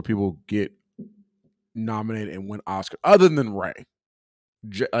roles where people get nominated and win Oscar, other than Ray,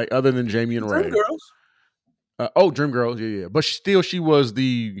 other than Jamie and Ray, Dreamgirls, yeah. But she was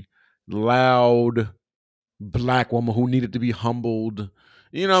the loud black woman who needed to be humbled.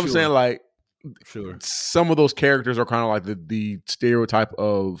 You know what I'm saying? Like, some of those characters are kind of like the stereotype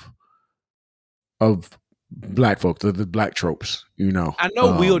of black folks, the black tropes. I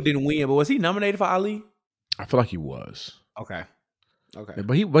know Will didn't win, but was he nominated for Ali? I feel like he was. Okay. Yeah,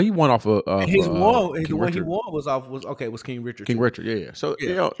 but he won off of his one. The one he won was King Richard. King Richard, yeah. So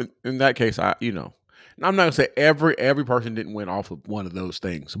in that case, I'm not gonna say every person didn't win off of one of those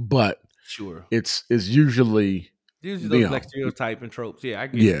things, but it's usually those black stereotype and tropes. Yeah, I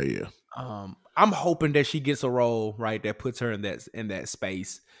get it. Yeah. I'm hoping that she gets a role right that puts her in that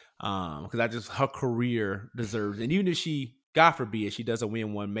space. Because her career deserves, and even if she, God forbid, she doesn't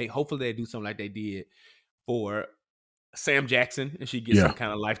win one, hopefully they do something like they did for Sam Jackson, and she gets some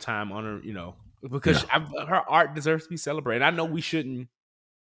kind of lifetime honor, because her art deserves to be celebrated. I know we shouldn't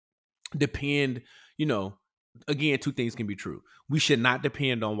depend, again, two things can be true. We should not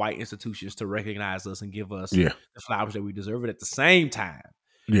depend on white institutions to recognize us and give us the flowers that we deserve. But at the same time,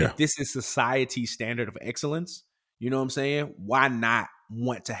 if this is society's standard of excellence, you know what I'm saying? Why not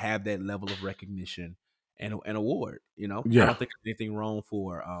want to have that level of recognition and award? I don't think there's anything wrong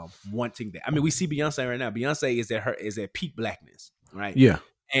for wanting that. I mean, we see Beyonce right now. Beyonce is at peak blackness, right? Yeah,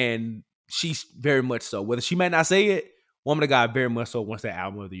 and she's very much so. Whether she might not say it, Woman of God very much so wants that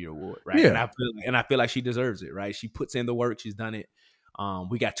Album of the Year award, right? Yeah, and I feel like she deserves it, right? She puts in the work. She's done it.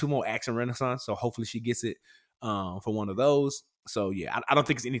 We got 2 more acts in Renaissance, so hopefully she gets it for one of those. So yeah, I don't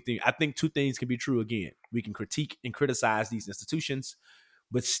think it's anything. I think 2 things can be true. Again, we can critique and criticize these institutions,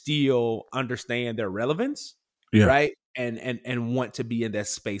 but still understand their relevance, right? And want to be in that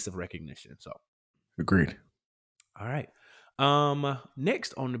space of recognition. So, agreed. All right.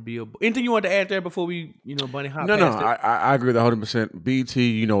 Next on the billboard. Anything you want to add there before we, Bunny hop? No. I agree with 100%. BET,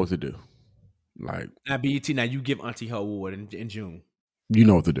 you know what to do. Like, now BET, now you give Auntie her award in June. You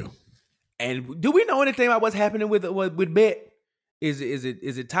know what to do. And do we know anything about what's happening with Bet? Is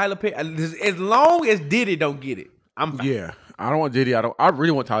it Tyler Perry? As long as Diddy don't get it, I'm fine. Yeah, I don't want Diddy. I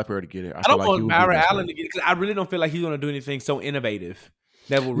really want Tyler Perry to get it. I don't want Byron Allen to get it because I really don't feel like he's going to do anything so innovative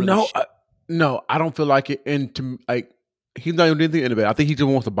that will really. No, I don't feel like it. And he's not even doing anything innovative. I think he just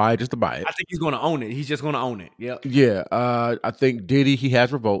wants to buy it just to buy it. I think he's going to own it. He's just going to own it. Yep. Yeah. I think Diddy, he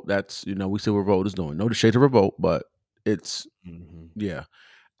has Revolt. That's, we see what Revolt is doing. No shade to Revolt, but it's yeah.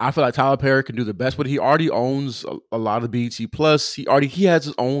 I feel like Tyler Perry can do the best, but he already owns a lot of BET Plus. He has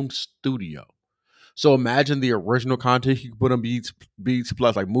his own studio. So imagine the original content he could put on BET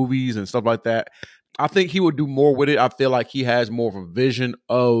Plus, like movies and stuff like that. I think he would do more with it. I feel like he has more of a vision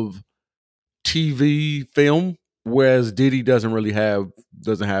of TV film, whereas Diddy doesn't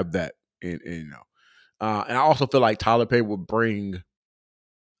have that. And I also feel like Tyler Perry would bring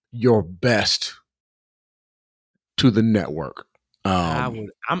your best to the network.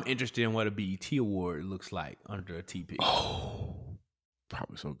 I'm interested in what a BET award looks like under a TP. Oh,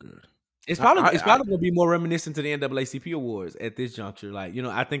 probably so good. It's probably going to be more reminiscent to the NAACP awards at this juncture. Like,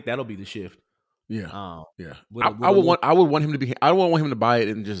 I think that'll be the shift. Yeah, yeah. I would want him to be. I don't want him to buy it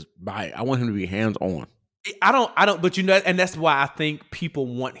and just buy it. I want him to be hands on. I don't. But and that's why I think people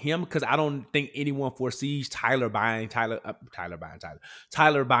want him, because I don't think anyone foresees Tyler buying BET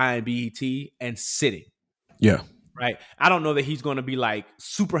and sitting. Yeah. Right. I don't know that he's going to be like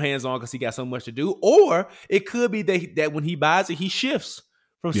super hands on because he got so much to do, or it could be that when he buys it, he shifts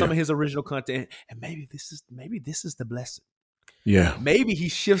from some of his original content, and maybe this is the blessing. Yeah. Maybe he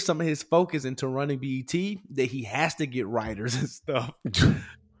shifts some of his focus into running BET, that he has to get writers and stuff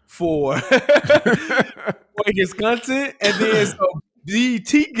for his content, and then so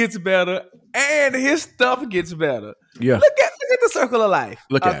BET gets better and his stuff gets better. Yeah. Look at the circle of life.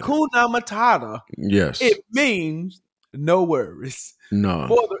 Look at Hakuna Matata. Yes. It means no worries. No.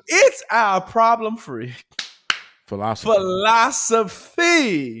 It's our problem-free philosophy.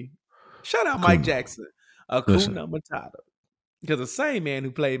 Shout out Mike Jackson. Hakuna Matata. Because the same man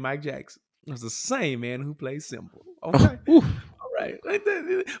who played Mike Jackson was the same man who played Simple. Okay. All right. But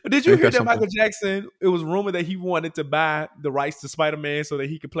did you hear that Michael Jackson, it was rumored that he wanted to buy the rights to Spider-Man so that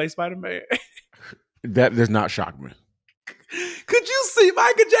he could play Spider-Man? That does not shock me. Could you see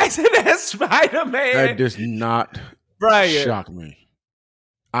Michael Jackson as Spider-Man? That does not shock me.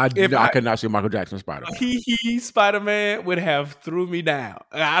 I could not see Michael Jackson Spider-Man. Spider-Man would have threw me down.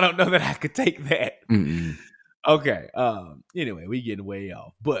 I don't know that I could take that. Mm-mm. Okay. Anyway, we getting way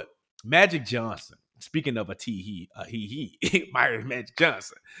off. But Magic Johnson, speaking of Magic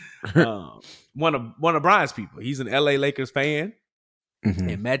Johnson, one of Brian's people. He's an LA Lakers fan. Mm-hmm.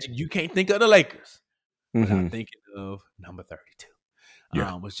 And Magic, you can't think of the Lakers. But I'm thinking of number 32.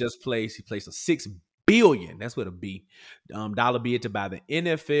 Was just placed. He placed a $6 billion. That's with a B. Dollar bid to buy the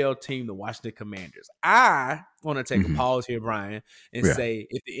NFL team, the Washington Commanders. I want to take a pause here, Brian, and say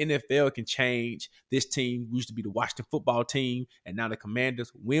if the NFL can change this team, we used to be the Washington football team, and now the Commanders.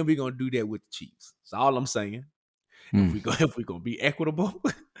 When are we gonna do that with the Chiefs? That's all I'm saying. If we gonna be equitable.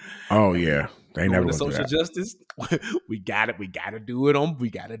 Oh yeah. They never the social justice. We got it. We gotta do it for,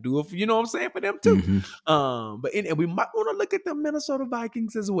 you know what I'm saying, for them too. But we might want to look at the Minnesota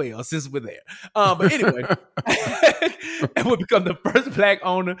Vikings as well, since we're there. But anyway, and we'll become the first black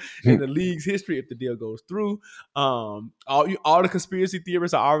owner in the league's history if the deal goes through. All the conspiracy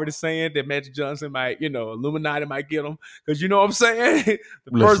theorists are already saying that Magic Johnson might, Illuminati might get him, because you know what I'm saying.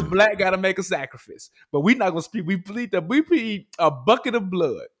 First black got to make a sacrifice, but we're not gonna speak. We plead a bucket of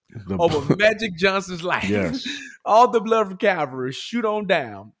blood over Magic Johnson's life. Yes. All the blood from Calvary, shoot on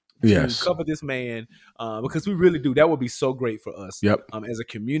down to cover this man, because we really do. That would be so great for us. Yep. As a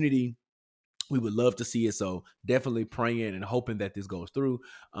community, we would love to see it. So definitely praying and hoping that this goes through.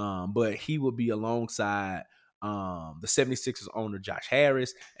 But he will be alongside the 76ers owner Josh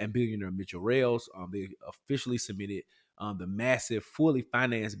Harris and billionaire Mitchell Rales. They officially submitted the massive, fully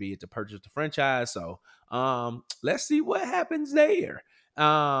financed bid to purchase the franchise. So let's see what happens there.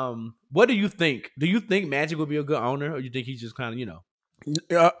 What do you think? Do you think Magic will be a good owner, or you think he's just kind of,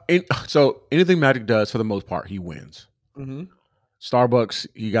 So anything Magic does, for the most part, he wins. Mm-hmm. Starbucks,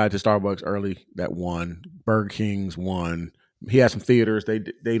 he got to Starbucks early. That won. Burger King's won. He had some theaters. They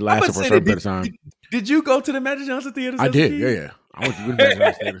lasted for a certain period of time. Did you go to the Magic Johnson theaters? I did. Yeah. I went to the Magic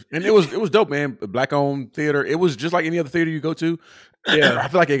Johnson theaters, and it was dope, man. Black owned theater. It was just like any other theater you go to. Yeah, I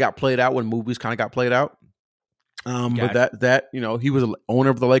feel like it got played out when movies kind of got played out. But that he was an owner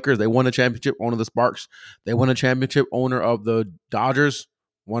of the Lakers. They won a championship. Owner of the Sparks. They won a championship. Owner of the Dodgers.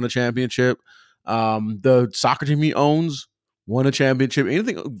 Won a championship. The soccer team he owns won a championship.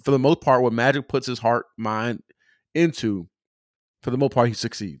 Anything, for the most part, what Magic puts his heart, mind into, for the most part, he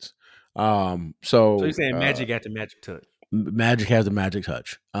succeeds. So you're saying Magic got the magic touch? Magic has the magic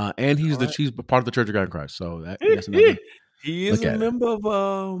touch, and he's part of the Church of God in Christ. So that's another. He is a member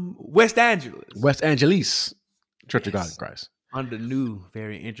of West Angeles Church of God in Christ under new,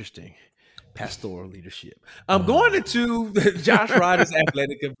 very interesting pastoral leadership. I'm going into Josh Ryder's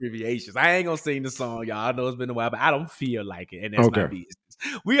athletic abbreviations. I ain't gonna sing the song, y'all. I know it's been a while, but I don't feel like it, and that's my business.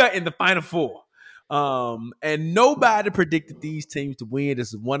 We are in the Final Four. And nobody predicted these teams to win.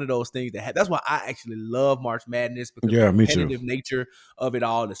 This is one of those things that's why I actually love March Madness, because the competitive nature of it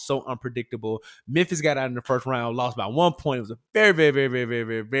all is so unpredictable. Memphis got out in the first round, lost by 1 point. It was a very, very, very, very, very,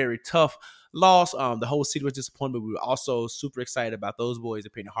 very, very tough loss. The whole city was disappointed, but we were also super excited about those boys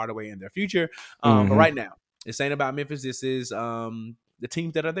and Penny Hardaway in their future. But right now, this ain't about Memphis. This is the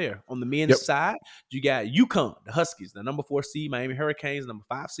teams that are there. On the men's side, you got UConn, the Huskies, the number 4 seed, Miami Hurricanes, number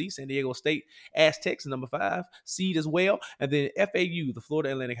 5 seed, San Diego State Aztecs, number 5 seed as well. And then FAU, the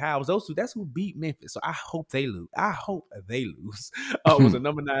Florida Atlantic Highlands, those two, that's who beat Memphis. So I hope they lose. Was a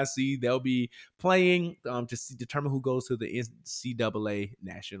number 9 seed. They'll be playing to determine who goes to the NCAA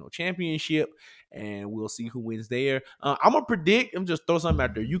National Championship, and we'll see who wins there. I'm going to predict, I'm just throw something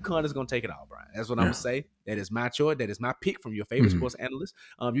out there. UConn is going to take it all, Brian. That's what I'm going to say. That is my choice. That is my pick from your favorite sports analyst.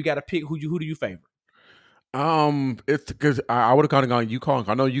 You got to pick who do you favor? It's because I would have kind of gone UConn.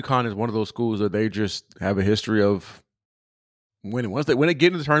 I know UConn is one of those schools that they just have a history of winning. When they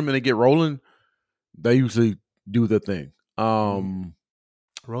get in the tournament, they get rolling. They usually do the thing.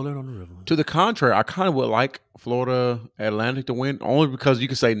 Rolling on the river. To the contrary, I kind of would like Florida Atlantic to win, only because you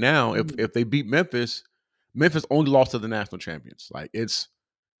can say now if they beat Memphis only lost to the national champions. Like it's,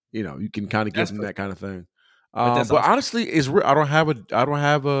 you can kind of give them that kind of thing. But honestly, I don't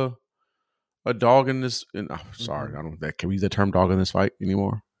have a dog in this. Sorry, can we use the term dog in this fight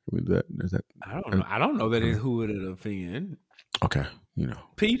anymore? Can we do that? Is that? I don't know. I don't know that is who it offend. Okay,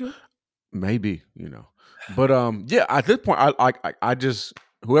 Peter, maybe but at this point, I just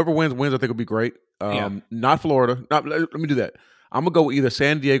whoever wins. I think will be great. Not Florida. Let me do that. I'm gonna go either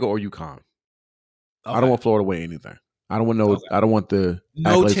San Diego or UConn. Okay. I don't want Florida to win anything. I don't want I don't want the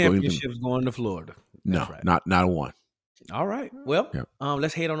championships going to Florida. No, right. not one. All right. Well,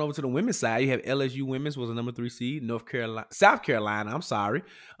 let's head on over to the women's side. You have LSU women's was a number 3 seed. South Carolina. I'm sorry.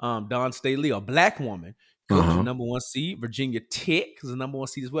 Dawn Staley, a black woman, was the number 1 seed. Virginia Tech is the number 1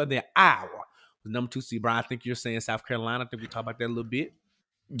 seed as well. Then Iowa was number 2 seed. Brian, I think you're saying South Carolina. I think we talked about that a little bit.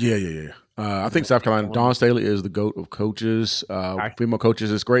 Yeah. I think South Carolina. Dawn Staley is the GOAT of coaches. Female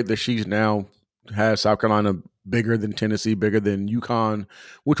coaches. It's great that she's now has South Carolina bigger than Tennessee, bigger than UConn,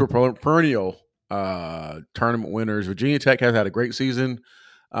 which were perennial tournament winners. Virginia Tech has had a great season.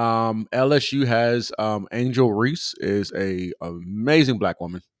 LSU has Angel Reese is a amazing black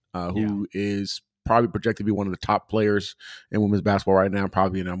woman who is probably projected to be one of the top players in women's basketball right now,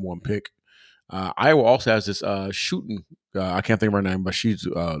 probably the number 1 pick. Iowa also has this shooting. I can't think of her name, but she's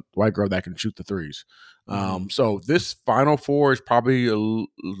a white girl that can shoot the threes. So this Final Four is probably a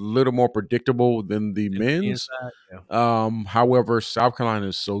little more predictable than the men's. However, South Carolina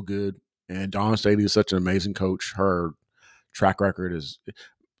is so good, and Dawn Staley is such an amazing coach. Her track record is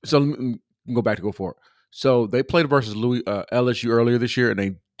so. Let me go for it. So they played versus LSU earlier this year, and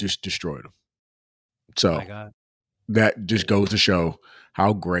they just destroyed them. So that just goes to show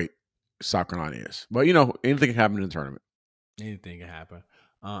how great South Carolina is. But anything can happen in the tournament. Anything can happen.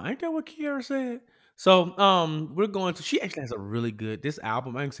 Ain't that what Kiara said? So we're going to. She actually has a really good. This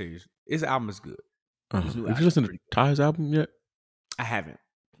album, I can say this album is good. Have you listened to Ty's album yet? I haven't,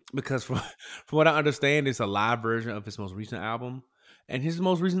 because from what I understand, it's a live version of his most recent album, and his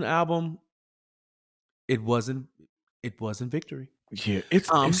most recent album, it wasn't Victory. Yeah, it's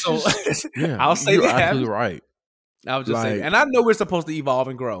I'll say you're that. Absolutely right. I was just saying, and I know we're supposed to evolve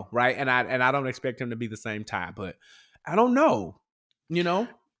and grow, right? And I don't expect him to be the same time, but I don't know. I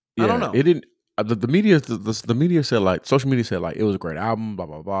don't know. It didn't. The media, the media said social media said it was a great album, blah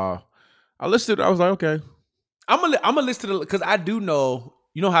blah blah. I listened. I was like, okay, I'm gonna listen to because I do know.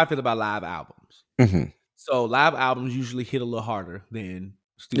 You know how I feel about live albums. Mm-hmm. So live albums usually hit a little harder than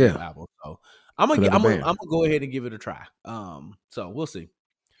studio albums. So I'm gonna go ahead and give it a try. So we'll see.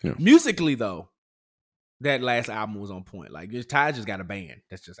 Yeah. Musically though, that last album was on point. Like Ty just got a band.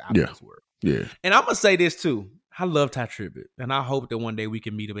 That's just out of his work. Yeah. And I'm gonna say this too. I love Ty Tribbett, and I hope that one day we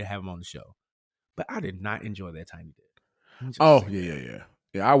can meet him and have him on the show. But I did not enjoy that Tiny Desk. Oh yeah.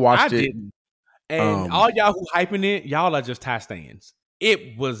 I watched it. Didn't. And all y'all who hyping it, y'all are just Ty stands.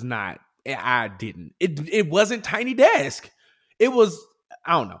 It was not. I didn't. It wasn't Tiny Desk. It was.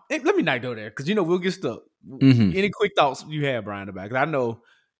 I don't know. Let me not go there because we'll get stuck. Mm-hmm. Any quick thoughts you have, Brian, about? Because I know,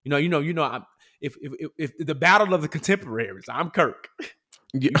 if the battle of the contemporaries, I'm Kirk.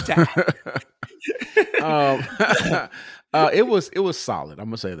 Yeah. It was solid. I'm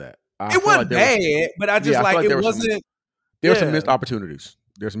gonna say that. It wasn't bad, but I just like it wasn't. There were some missed opportunities.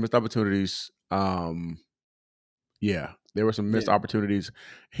 There's some missed opportunities. Yeah, there were some missed opportunities.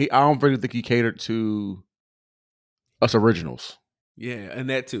 I don't really think he catered to us originals. Yeah, and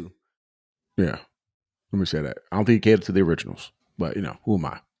that too. Yeah, let me say that. I don't think he catered to the originals. But who am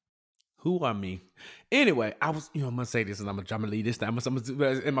I? Who are me? Anyway, I'm gonna say this, and I'm gonna leave this down.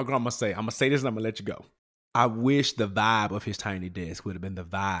 And my grandma say, I'm gonna say this, and I'm gonna let you go. I wish the vibe of his Tiny Desk would have been the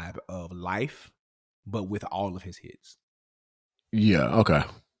vibe of Life, but with all of his hits. Yeah. Okay.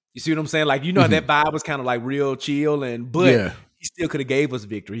 You see what I'm saying? Like, that vibe was kind of like real chill, but he still could have gave us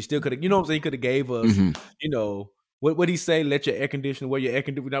victory. He still could have, you know what I'm saying? He could have gave us, what he say? Let your air conditioner, wear your air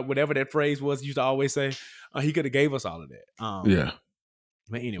conditioner, whatever that phrase was. He used to always say. He could have gave us all of that. Yeah.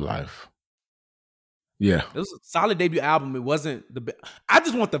 But anyway, Life. Yeah, it was a solid debut album. It wasn't the. I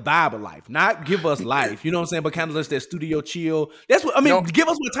just want the vibe of Life, not give us Life. You know what I'm saying? But kind of just that studio chill. That's what I mean. Give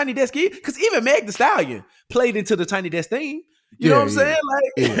us what Tiny Desk is, because even Meg Thee Stallion played into the Tiny Desk theme. You know what I'm saying?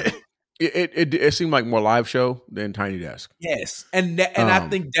 Like it seemed like more live show than Tiny Desk. Yes, and I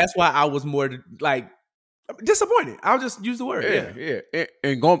think that's why I was more like disappointed. I'll just use the word. Yeah.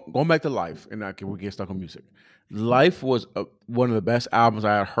 And going back to Life, and we get stuck on music. Life was one of the best albums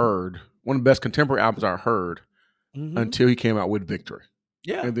I had heard. One of the best contemporary albums I heard until he came out with Victory.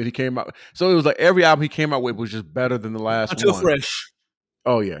 Yeah. And then he came out. So it was like every album he came out with was just better than the last one. Until Fresh.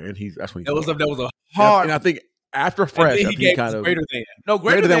 Oh, yeah. And that's when that was a hard. And I think after Fresh, he kind of. Greater Than. No,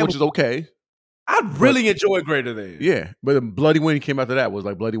 Greater Than, which is okay. I really enjoyed Greater Than. Yeah. But the Bloody Win came after that was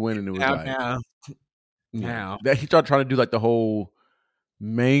like Bloody Win, and it was now. That he started trying to do like the whole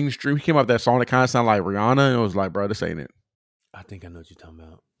mainstream. He came out with that song that kind of sounded like Rihanna, and it was like, bro, this ain't it. I think I know what you're talking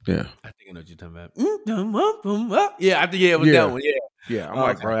about. Yeah. I think I know what you're talking about. Yeah, I think it was that one. Yeah. Yeah. I'm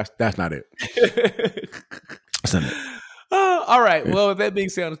like, bro, that's not it. That's not it. All right. Well, with that being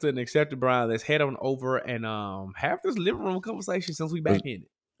said, understood and accepted, Brian, let's head on over and have this living room conversation since we back in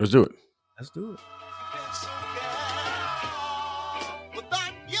it. Let's do it. Let's do it.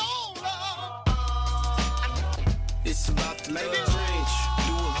 It's about to change.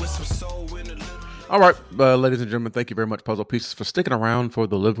 Do it with some soul in the All right, ladies and gentlemen, thank you very much, Puzzle Pieces, for sticking around for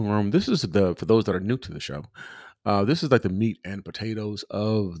the living room. This is for those that are new to the show. This is like the meat and potatoes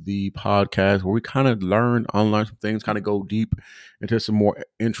of the podcast, where we kind of unlearn some things, kind of go deep into some more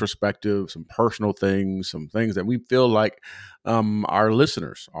introspective, some personal things, some things that we feel like our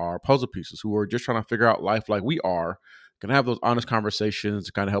listeners, our puzzle pieces, who are just trying to figure out life like we are, can have those honest conversations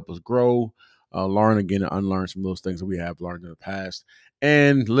to kind of help us grow, learn again, and unlearn some of those things that we have learned in the past.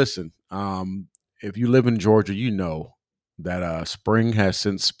 And listen, if you live in Georgia, you know that spring has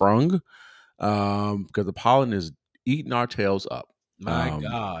since sprung. Because the pollen is eating our tails up. My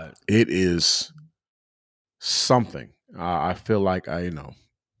God. It is something. I feel like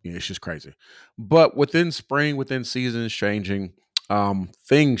it's just crazy. But within spring, within seasons changing,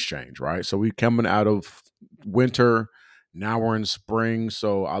 things change, right? So we're coming out of winter, now we're in spring.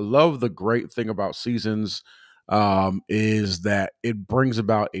 So I love the great thing about seasons is that it brings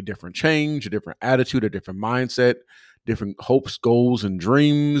about a different change, a different attitude, a different mindset, different hopes, goals, and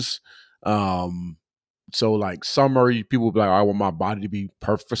dreams. So like summer, people will be like, I want my body to be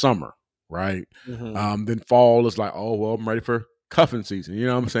perfect for summer, right? Mm-hmm. Then fall is like, oh, well, I'm ready for cuffing season. You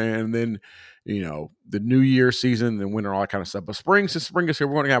know what I'm saying? And then, the New Year season, then winter, all that kind of stuff. But since spring is here,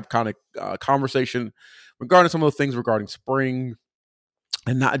 we're going to have kind of conversation regarding some of the things regarding spring,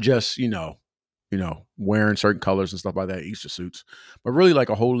 and not just, wearing certain colors and stuff like that, Easter suits, but really like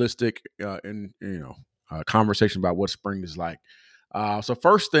a holistic conversation about what spring is like. So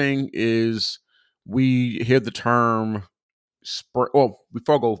first thing is we hear the term spring. Well,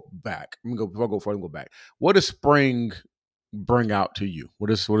 before I go back, what does spring bring out to you? What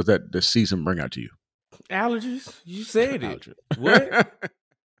does that the season bring out to you? Allergies. You said it. What?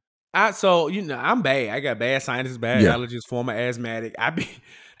 I'm bad. I got bad sinuses, bad allergies, former asthmatic.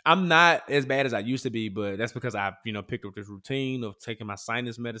 I'm not as bad as I used to be, but that's because I've picked up this routine of taking my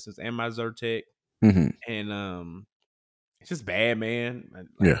sinus medicines and my Zyrtec, and it's just bad, man.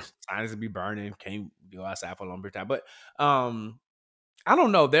 Sinuses be burning. Can't go outside for a long period of time. But I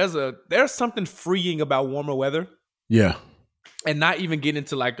don't know. There's something freeing about warmer weather. Yeah. And not even get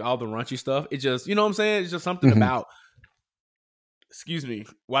into like all the raunchy stuff. It just, you know what I'm saying? It's just something about,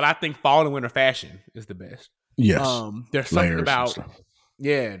 what I think fall and winter fashion is the best. Yes. There's something about,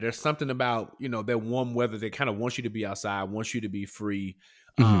 there's something about, that warm weather that kind of wants you to be outside, wants you to be free.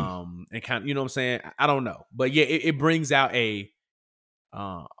 And kind of, you know what I'm saying? I don't know. But yeah, it brings out I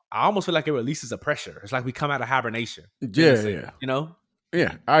almost feel like it releases a pressure. It's like we come out of hibernation. Yeah. You know?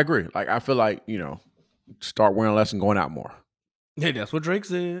 Yeah, I agree. Like I feel like start wearing less and going out more. Yeah, that's what Drake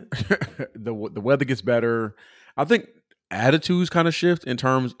said. The weather gets better. I think attitudes kind of shift in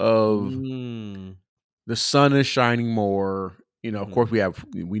terms of the sun is shining more. Of course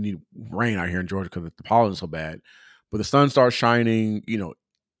we need rain out here in Georgia because the pollen is so bad. But the sun starts shining.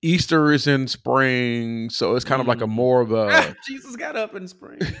 Easter is in spring, so it's kind of like a more of a Jesus got up in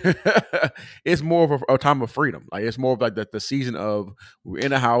spring. It's more of a time of freedom. Like it's more of like the season of we're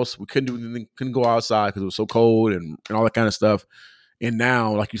in a house, we couldn't do anything, couldn't go outside because it was so cold and all that kind of stuff. And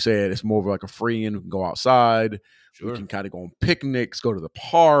now, like you said, it's more of like a freeing. We can go outside. Sure. We can kind of go on picnics, go to the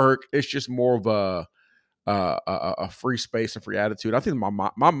park. It's just more of a free space and free attitude. I think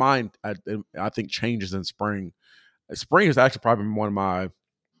my mind, I think, changes in spring. Spring is actually probably one of my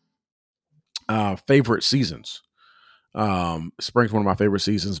favorite seasons. Spring's one of my favorite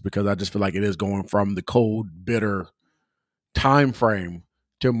seasons because I just feel like it is going from the cold, bitter time frame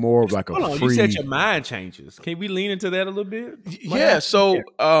to more of like a free. You said your mind changes. Can we lean into that a little bit? Yeah. So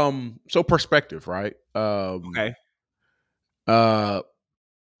perspective, right? Okay.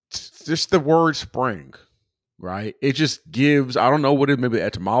 Just the word spring, right? It just gives. I don't know what it maybe the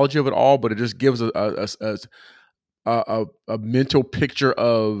etymology of it all, but it just gives a mental picture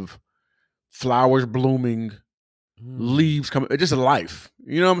of flowers blooming, leaves coming. It's just a life.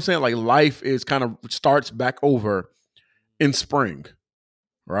 You know what I'm saying? Like life is kind of starts back over in spring.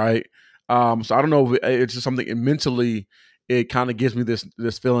 Right. So I don't know if it's just something mentally, it kind of gives me this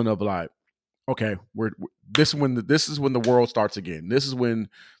feeling of like, okay, this is when the world starts again. This is when the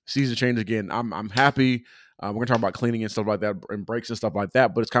season changes again. I'm happy. We're gonna talk about cleaning and stuff like that and breaks and stuff like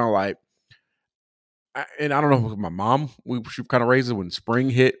that. But it's kind of like, and I don't know if my mom, she kind of raised it when spring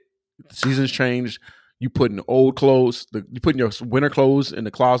hit, the seasons changed. You put in old clothes, you put in your winter clothes in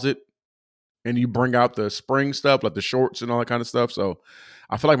the closet, and you bring out the spring stuff, like the shorts and all that kind of stuff. So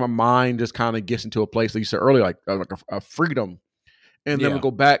I feel like my mind just kind of gets into a place that you said earlier, like a freedom. And then we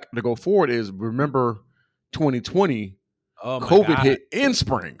go forward is remember 2020, COVID hit in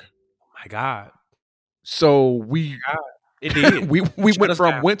spring. Oh my God. So it did. we went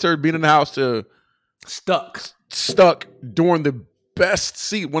from winter being in the house to stuck during the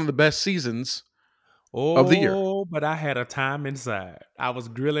one of the best seasons of the year. Oh, but I had a time inside. I was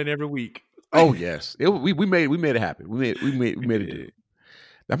grilling every week. Oh yes, we made it happen. We made it do.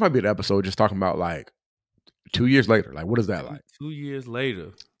 That might be an episode just talking about like 2 years later. Like, what is that like? 2 years later,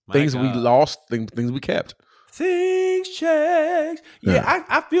 things we lost, things we kept. Things change. Yeah,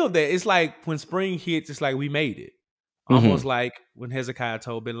 I feel that. It's like when spring hits, it's like we made it. Almost like when Hezekiah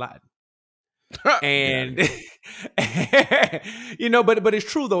told Bin Laden. And but it's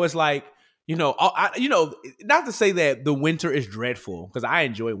true though. It's like. Not to say that the winter is dreadful, because I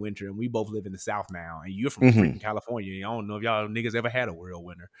enjoy winter, and we both live in the South now, and you're from freaking California. I don't know if y'all niggas ever had a real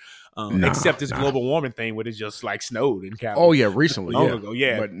winter, except this global warming thing where it just like snowed in California. Oh yeah, recently, long ago,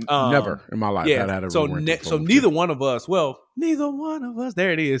 but never in my life had a real winter. So neither one of us.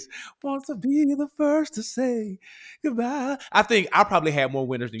 There it is. Wants to be the first to say goodbye. I think I probably had more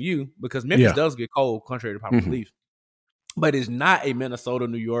winters than you because Memphis does get cold, contrary to popular belief. But it's not a Minnesota,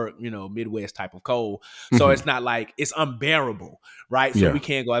 New York, Midwest type of cold. So it's not like it's unbearable, right? So we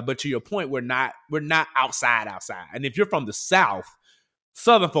can't go out. But to your point, we're not outside. And if you're from the South,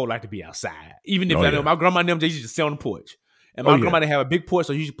 Southern folk like to be outside. Even if I know my grandma and them, they used to sit on the porch. And my grandma didn't have a big porch,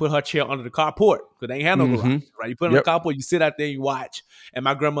 so you should put her chair under the carport because they ain't have no garage, right? You put it on the carport, you sit out there, you watch. And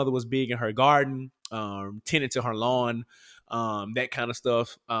my grandmother was big in her garden, tended to her lawn. That kind of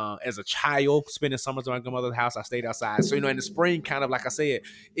stuff. As a child, spending summers at my grandmother's house, I stayed outside. So, in the spring, kind of like I said,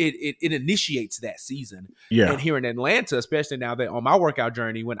 it initiates that season. Yeah. And here in Atlanta, especially now that on my workout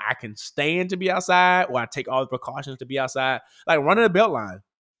journey, when I can stand to be outside or I take all the precautions to be outside, like running the belt line.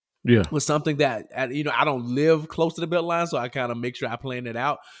 Yeah. Was something that, I don't live close to the belt line, so I kind of make sure I plan it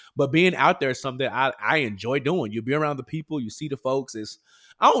out. But being out there is something I enjoy doing. You be around the people, you see the folks.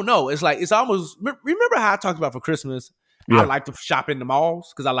 I don't know. It's like, it's almost, remember how I talked about for Christmas? Yeah. I like to shop in the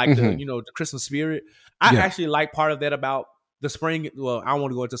malls because I like the Christmas spirit. I actually like part of that about the spring. Well, I don't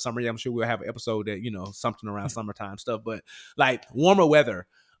want to go into summer yet. I'm sure we'll have an episode that, something around summertime stuff. But like warmer weather,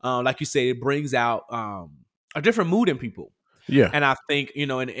 like you say, it brings out a different mood in people. Yeah. And I think,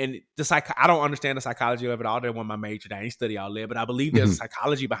 and I don't understand the psychology of it all. That wasn't my major. I ain't study all that. But I believe there's a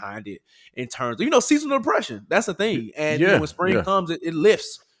psychology behind it in terms of, seasonal depression. That's the thing. And when spring comes, it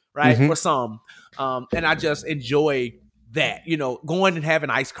lifts, right, for some. And I just enjoy that, going and having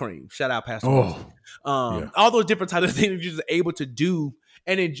ice cream. Shout out, Pastor. All those different types of things you're just able to do,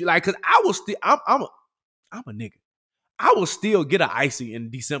 and enjoy, like, because I will still, I'm a nigga. I will still get an icy in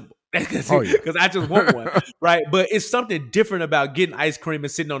December. Oh, yeah. Because I just want one, right? But it's something different about getting ice cream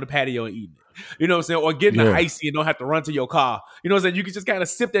and sitting on the patio and eating it. You know what I'm saying? Or getting Yeah. the icy and don't have to run to your car. You know what I'm saying? You can just kind of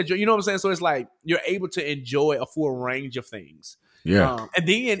sip that. You know what I'm saying? So it's like you're able to enjoy a full range of things. Yeah. And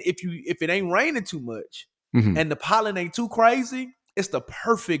then if it ain't raining too much Mhm. and the pollen ain't too crazy, it's the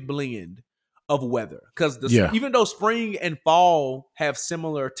perfect blend of weather. Because Yeah. even though spring and fall have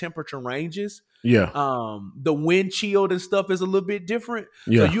similar temperature ranges, Yeah. the wind chilled and stuff is a little bit different.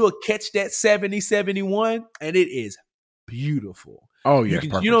 Yeah. So you'll catch that 70, 71, and it is beautiful. Oh, yeah. You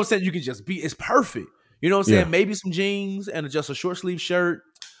can, you know what I'm saying? You can just be, it's perfect. You know what I'm saying? Yeah. Maybe some jeans and just a short sleeve shirt.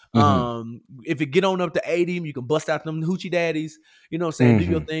 Mhm. If it get on up to 80, you can bust out them hoochie daddies. You know what I'm saying? Do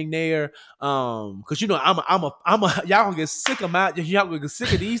your thing there. Cause you know, I'm a y'all gonna get sick of y'all gonna get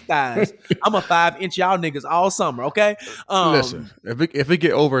sick of these thighs. I'm a 5-inch y'all niggas all summer, okay? Listen, if it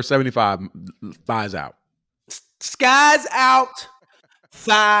get over 75, thighs out. Skies out,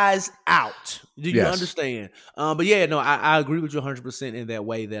 thighs out. Do you Yes. understand? But yeah, no, I agree with you 100% in that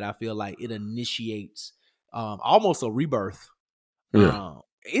way that I feel like it initiates almost a rebirth. Yeah.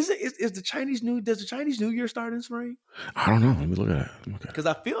 Is the Chinese does the Chinese New Year start in spring? I don't know. Let me look at that. Okay. Because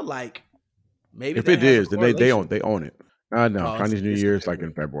I feel like maybe If that it has a is, then they correlation. own it. I know. Oh, Chinese New it's Year is like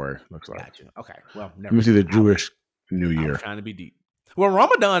in February. Looks like. Gotcha. Okay. Well, Let me see the Jewish New I Year. was trying to be deep. Well,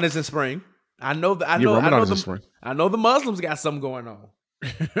 Ramadan is in spring. I know that. Ramadan is in spring. I know the Muslims got something going on.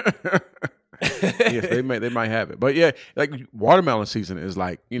 Yes, they might have it, but yeah, like watermelon season is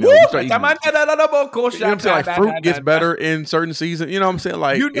like you know, Woo! you start eating, you know what I'm saying? Like fruit gets better in certain seasons. You know what I'm saying?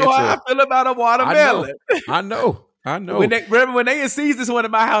 Like You know how I feel about a watermelon. I know. When they in season one in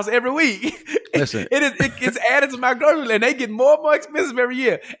my house every week. Listen, it gets added to my grocery list and they get more and more expensive every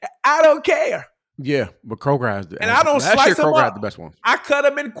year. I don't care. yeah, but Kroger has And I don't slice them Kroger up. had the best one. I cut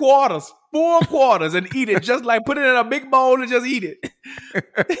them in quarters, 4 quarters, and eat it. Just like put it in a big bowl and just eat it.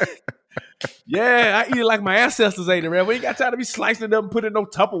 Yeah, I eat it like my ancestors ate it, man. We ain't got time to be slicing it up and putting it in no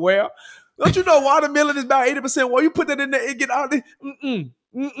Tupperware. Don't you know watermelon is about 80%? Well, you put that in there, it get all this.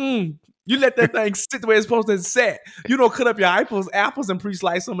 You let that thing sit the way it's supposed to sit. You don't cut up your apples and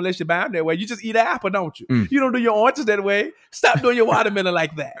pre-slice them unless you buy them that way. You just eat an apple, don't you? You don't do your oranges that way. Stop doing your watermelon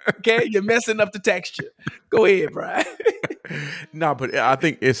like that, okay? You're messing up the texture. Go ahead, Brian. No, but I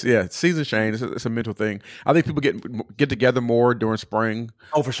think it's season change. It's a mental thing. I think people get together more during spring.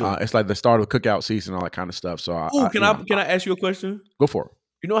 Oh, for sure. It's like the start of cookout season, all that kind of stuff. So, can I ask you a question? Go for it.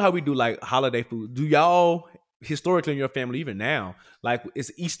 You know how we do like holiday food? Do y'all historically in your family, even now, like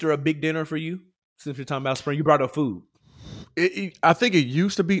is Easter a big dinner for you? Since you're talking about spring, you brought up food. I think it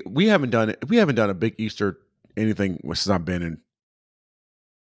used to be. We haven't done it. We haven't done a big Easter anything since I've been in.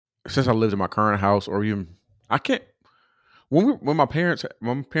 Since I lived in my current house, or even I can't. When my parents at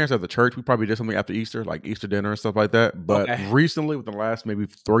the church, we probably did something after Easter, like Easter dinner and stuff like that. But recently, within the last maybe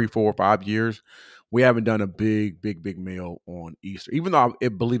 3, 4, 5 years, we haven't done a big meal on Easter. Even though I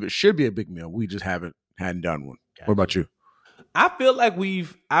believe it should be a big meal, we just hadn't done one. Gotcha. What about you? I feel like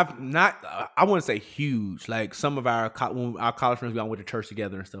I wouldn't say huge. Like some of our college friends, we all went to church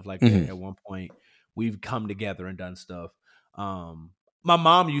together and stuff like that. At one point, we've come together and done stuff. My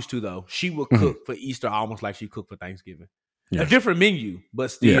mom used to though. She would cook for Easter almost like she cooked for Thanksgiving. Yeah. A different menu,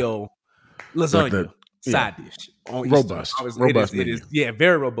 but still lasagna side dish on robust. Easter. It is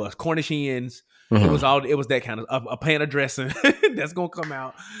very robust. Cornish hens. It was that kind of a pan of dressing that's gonna come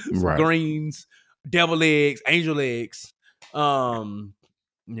out. Some greens, devil eggs, angel eggs. Stuff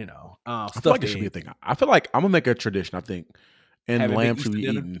like it should be a thing. I feel like I'm gonna make a tradition. I think, and lamb should be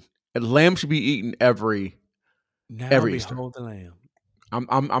eaten. And lamb should be eaten every Easter. Hold the lamb.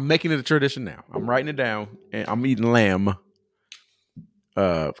 I'm making it a tradition now. I'm writing it down, and I'm eating lamb.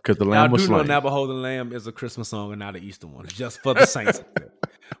 Because the lamb was slain. Now behold the lamb is a Christmas song and not an Easter one. Just for the saints.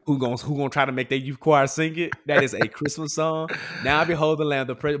 Who gonna try to make their youth choir sing it? That is a Christmas song. Now behold the lamb,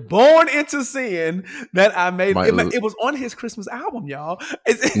 born into sin that I made. It was on his Christmas album, y'all.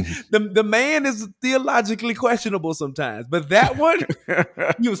 The man is theologically questionable sometimes, but that one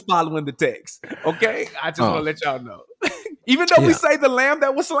he was following the text. Okay, I just want to let y'all know. Even though we say the lamb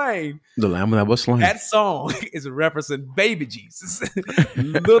that was slain. The lamb that was slain. That song is referencing baby Jesus.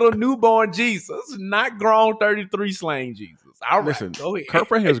 Little newborn Jesus, not grown 33 slain Jesus. All right, listen, go ahead. Kurt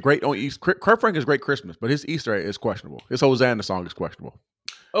Frank is great on Easter. Kurt Frank is great Christmas, but his Easter egg is questionable. His Hosanna song is questionable.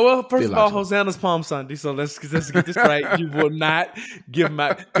 Oh, well, first of all, Hosanna's Palm Sunday, so let's get this right. You will not give him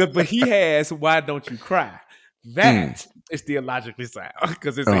but he has Why Don't You Cry. That is theologically sound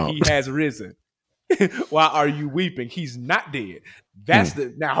because it's he has risen. Why are you weeping? He's not dead. That's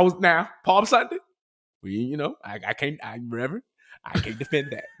now Palm Sunday. I can't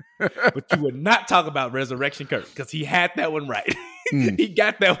defend that. But you would not talk about Resurrection Kurt because he had that one right. He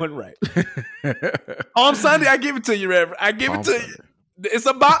got that one right. On Sunday, I give it to you, Reverend. I give it to you. It's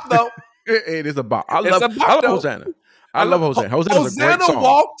a bop, though. It is a bop. I love Hosanna. I love Hosanna. Hosanna's a great song.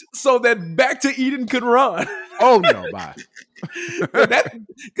 Walked so that Back to Eden could run. Oh no, bye.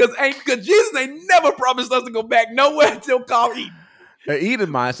 Because Jesus ain't never promised us to go back nowhere until called Eden. The Eden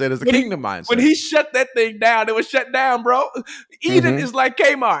mindset is the kingdom mindset. When he shut that thing down, it was shut down, bro. Eden is like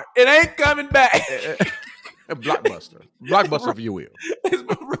Kmart. It ain't coming back. A blockbuster, if you will.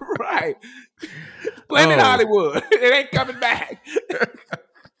 Right. Planet Hollywood. It ain't coming back.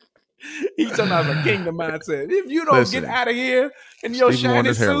 He's talking about a kingdom mindset. If you don't get out of here in your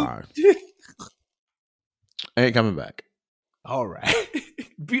shiny suit, ain't coming back. All right.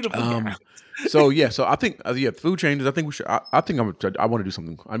 Beautiful. So I think food changes. I think we should. I think I want to do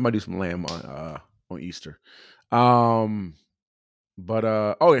something. I might do some lamb on Easter. So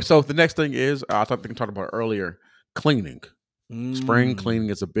the next thing is I thought we can talk about earlier, cleaning. Spring cleaning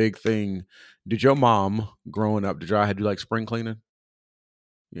is a big thing. Did your mom growing up? Did y'all had to do like spring cleaning?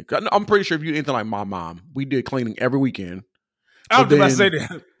 Yeah, I'm pretty sure if you anything like my mom, we did cleaning every weekend. I was about to say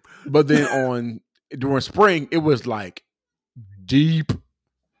that. But then during spring, it was like deep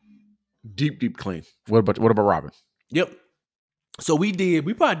clean. What about Robin? Yep. So we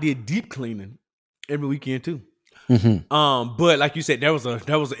probably did deep cleaning every weekend too. But like you said,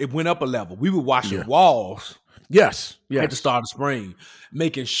 it went up a level. We would wash the walls. Yes. At the start of spring,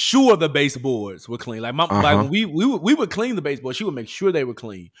 making sure the baseboards were clean. Like like when we would clean the baseboards, she would make sure they were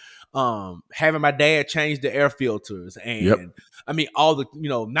clean. Having my dad change the air filters, and I mean all the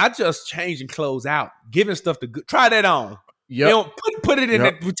not just changing clothes out, giving stuff to try that on. Yeah, you know, put it in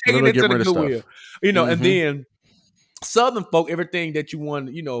that, taking it to the Goodwill. And then Southern folk, everything that you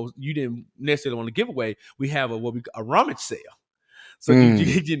want, you didn't necessarily want to give away. We have a rummage sale. So and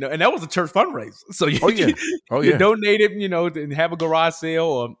that was a church fundraiser. So you donated, and have a garage sale,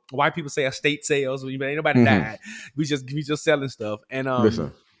 or white people say estate sales. Ain't nobody died. We just selling stuff. And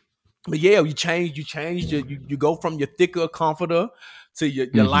but you change. You go from your thicker comforter to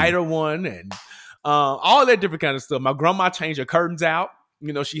your lighter one, and all that different kind of stuff. My grandma changed her curtains out.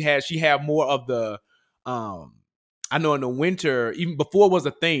 She had more of the. I know in the winter, even before it was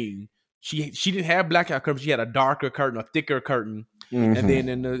a thing, she didn't have blackout curtains. She had a darker curtain, a thicker curtain. And then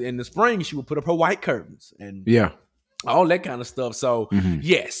in the spring, she would put up her white curtains and all that kind of stuff. So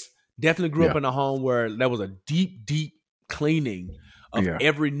yes, definitely grew up in a home where there was a deep cleaning of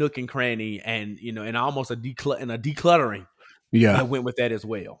every nook and cranny, and and almost a decluttering. That went with that as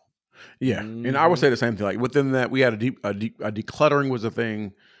well. Yeah, and I would say the same thing. Like within that, we had a decluttering was a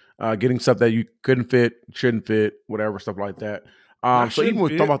thing. Getting stuff that you couldn't fit, shouldn't fit, whatever stuff like that. So even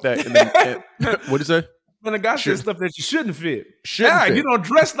we talk about that. What did you say? When I got you stuff that you shouldn't fit. Fit. You don't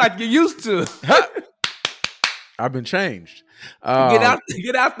dress like you used to. I've been changed. Get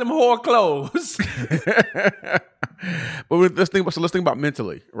out them whore clothes. But let's think about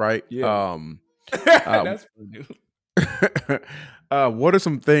mentally, right? Yeah. That's funny. What are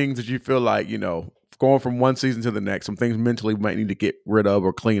some things that you feel like, going from one season to the next, some things mentally we might need to get rid of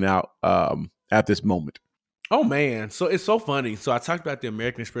or clean out at this moment? Oh man. So it's so funny. So I talked about the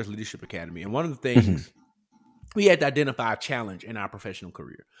American Express Leadership Academy, and one of the things we had to identify a challenge in our professional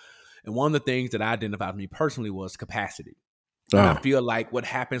career. And one of the things that I identified for me personally was capacity. And I feel like what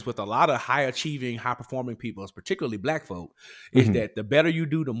happens with a lot of high achieving, high performing people, particularly black folk, is that the better you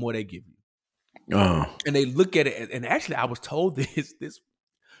do, the more they give you. And they look at it, and actually I was told this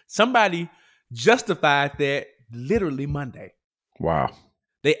somebody justified that literally Monday. Wow.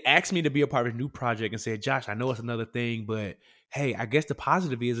 They asked me to be a part of a new project and said, Josh, I know it's another thing, but hey, I guess the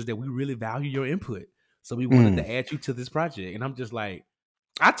positive is that we really value your input. So we wanted to add you to this project. And I'm just like,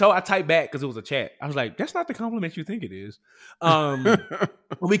 I typed back because it was a chat. I was like, that's not the compliment you think it is.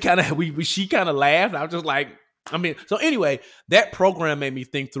 She kind of laughed. I was just like, so anyway, that program made me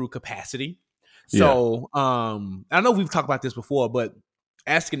think through capacity. So I know we've talked about this before, but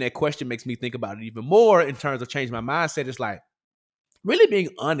asking that question makes me think about it even more in terms of changing my mindset. It's like really being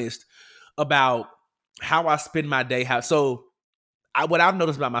honest about how I spend my day. What I've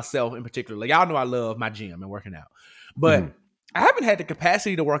noticed about myself in particular, like y'all know I love my gym and working out, but I haven't had the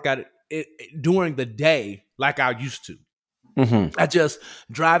capacity to work out during the day like I used to. I just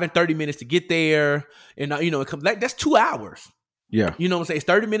driving 30 minutes to get there, and that's 2 hours. Yeah. You know what I'm saying? It's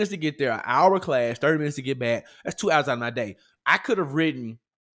 30 minutes to get there, an hour class, 30 minutes to get back. That's 2 hours out of my day. I could have written,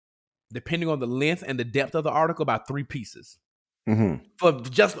 depending on the length and the depth of the article, about 3 pieces for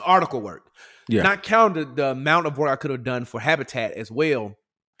just article work. Yeah. Not counting the amount of work I could have done for Habitat as well.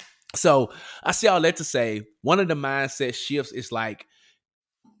 So I say all that to say, one of the mindset shifts is like,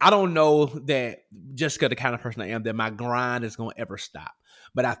 I don't know that Jessica, the kind of person I am, that my grind is going to ever stop.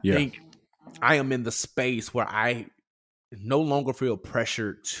 But I think I am in the space where I no longer feel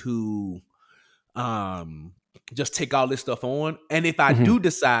pressured to just take all this stuff on. And if I do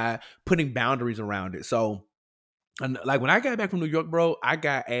decide, putting boundaries around it. So, like when I got back from New York, bro, I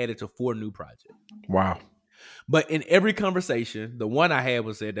got added to 4 new projects. Wow. But in every conversation, the one I had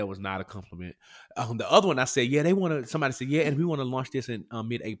was said that was not a compliment. The other one I said, yeah, they want to, somebody said, yeah, and we want to launch this in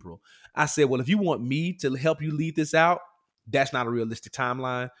mid-April. I said, well, if you want me to help you lead this out, that's not a realistic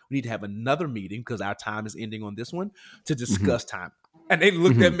timeline. We need to have another meeting because our time is ending on this one to discuss time. And they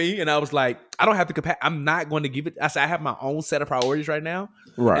looked at me and I was like, I don't have the capacity. I'm not going to give it. I said, I have my own set of priorities right now.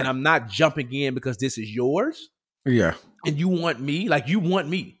 Right. And I'm not jumping in because this is yours. Yeah. And you want me, like you want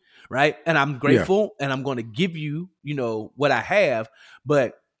me. Right. And I'm grateful and I'm going to give you, you know, what I have,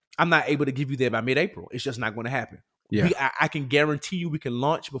 but I'm not able to give you that by mid-April. It's just not going to happen. Yeah. I can guarantee you we can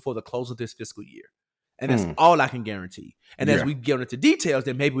launch before the close of this fiscal year. And that's all I can guarantee. And as we get into details,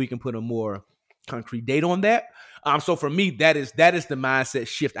 then maybe we can put a more concrete date on that. So for me, that is the mindset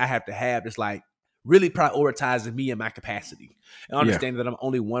shift I have to have. It's like really prioritizing me and my capacity and understanding that I'm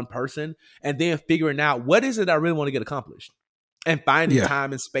only one person and then figuring out what is it I really want to get accomplished. And finding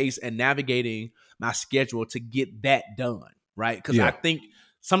time and space and navigating my schedule to get that done, right? Because I think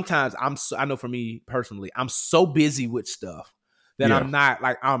sometimes I know for me personally, I'm so busy with stuff that I'm not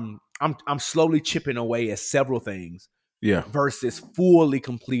like I'm slowly chipping away at several things, versus fully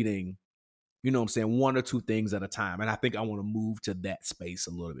completing, you know what I'm saying, 1 or 2 things at a time. And I think I want to move to that space a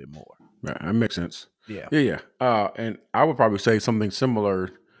little bit more. Right, that makes sense. Yeah. And I would probably say something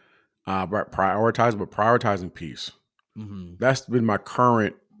similar, prioritizing peace. Mm-hmm. That's been my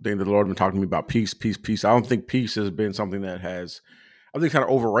current thing that the Lord has been talking to me about. Peace. I don't think peace has been something that I think kind of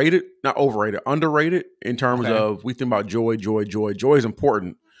underrated in terms of we think about joy. Joy is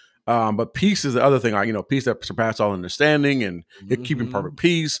important. But peace is the other thing. Peace that surpasses all understanding and keeping perfect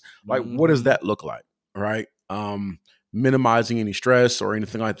peace. Like, what does that look like? Right. Minimizing any stress or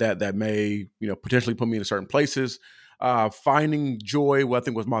anything like that may, potentially put me in certain places. Finding joy, what I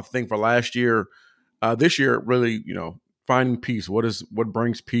think was my thing for last year. This year, really, finding peace. What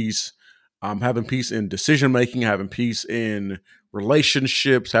brings peace? Having peace in decision making, having peace in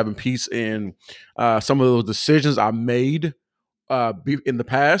relationships, having peace in some of those decisions I made in the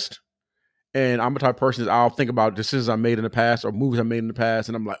past. And I'm the type of person that I'll think about decisions I made in the past or moves I made in the past,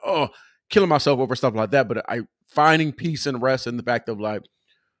 and I'm like, killing myself over stuff like that. But I finding peace and rest in the fact of like,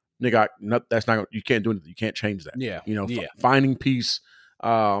 nigga, that's not, you can't do anything. You can't change that. Finding peace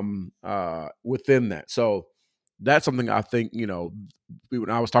within that. So that's something I think, when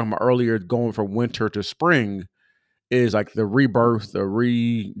I was talking about earlier, going from winter to spring is like the rebirth, the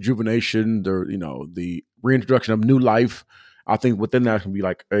rejuvenation, the reintroduction of new life. I think within that can be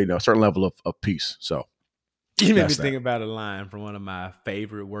like, a certain level of peace. So you made me think about a line from one of my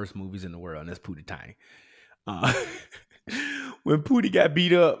favorite worst movies in the world, and that's Pootie Tang. When Pootie got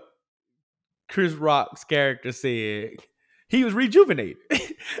beat up, Chris Rock's character said he was rejuvenated.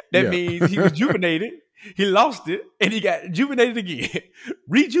 That means he was rejuvenated. He lost it, and he got rejuvenated again.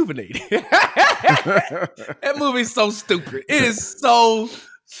 Rejuvenated. That movie's so stupid. It is so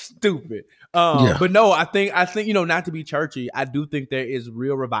stupid. But no, I think not to be churchy, I do think there is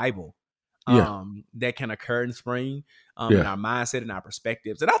real revival that can occur in spring in our mindset and our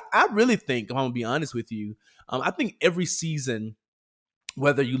perspectives. And I really think, if I'm gonna be honest with you, I think every season,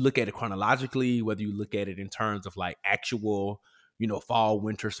 whether you look at it chronologically, whether you look at it in terms of like actual, fall,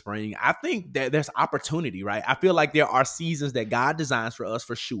 winter, spring, I think that there's opportunity, right? I feel like there are seasons that God designs for us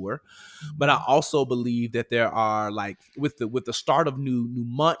for sure. But I also believe that there are, like, with the start of new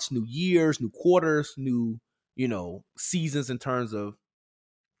months, new years, new quarters, new, seasons in terms of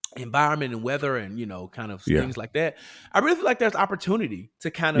environment and weather and, kind of things like that. I really feel like there's opportunity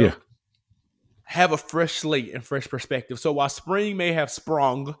to kind of have a fresh slate and fresh perspective. So while spring may have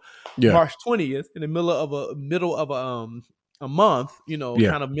sprung March 20th in the middle of a month, kind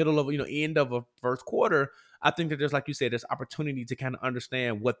of middle of, end of a first quarter, I think that there's, like you said, there's opportunity to kind of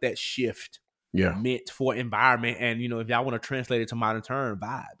understand what that shift meant for environment. And, if y'all want to translate it to modern term,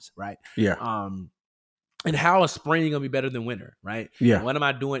 vibes, right? And how is spring gonna be better than winter, right? What am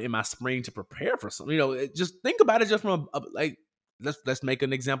I doing in my spring to prepare for something? Just think about it just from like, let's make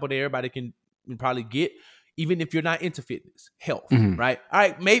an example that everybody can probably get, even if you're not into fitness, health, right? All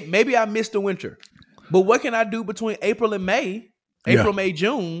right, maybe I missed the winter, but what can I do between April and May, May,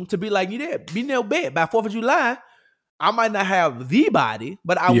 June, to be like, be nail bed by 4th of July? I might not have the body,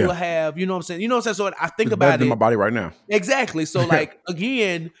 but I will have, you know what I'm saying? So I think about it. In my body right now. Exactly. So like,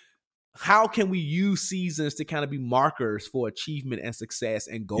 again, how can we use seasons to kind of be markers for achievement and success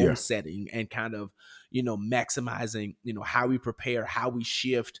and goal setting and kind of, maximizing, how we prepare, how we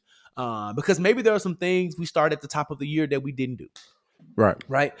shift. Because maybe there are some things we start at the top of the year that we didn't do.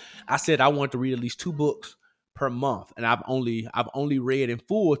 Right. I said I want to read at least 2 books per month, and I've only read in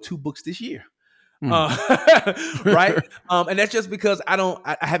full 2 books this year. Right. And that's just because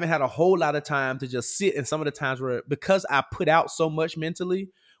I haven't had a whole lot of time to just sit. And some of the times where, because I put out so much mentally,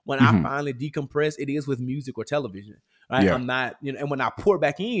 when I finally decompress, it is with music or television. Right. I'm not, and when I pour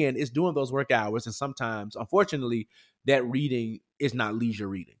back in, it's during those work hours. And sometimes, unfortunately, that reading is not leisure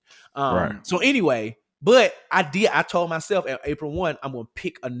reading. So anyway, but I told myself at April 1, I'm going to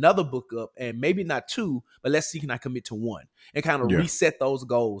pick another book up, and maybe not 2, but let's see, can I commit to 1 and kind of reset those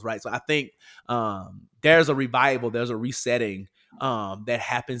goals. Right. So I think there's a revival, there's a resetting that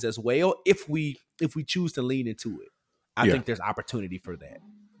happens as well. If we choose to lean into it, I think there's opportunity for that.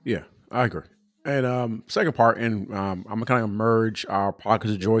 Yeah, I agree. And second part, and I'm gonna kind of merge our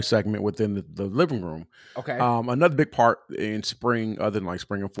Pockets of Joy segment within the living room. Okay. Another big part in spring, other than like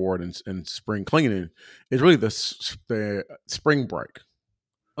spring and forward and spring cleaning, is really the spring break.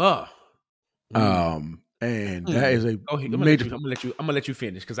 And that is a major. I'm gonna let you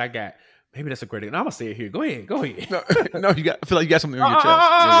finish, because I got. Maybe that's a great. I'm gonna say it here. Go ahead. No, I feel like you got something on your chest.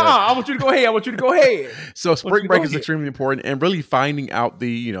 I want you to go ahead. So spring break is extremely important, and really finding out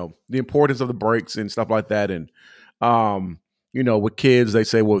the importance of the breaks and stuff like that. And with kids, they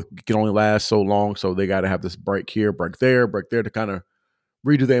say, well, it can only last so long, so they got to have this break here, break there to kind of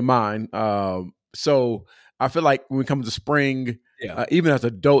redo their mind. So I feel like when it comes to spring, even as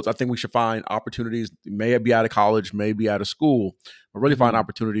adults, I think we should find opportunities. May be out of college, may be out of school, but really find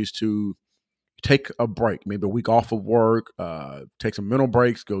opportunities to take a break, maybe a week off of work, take some mental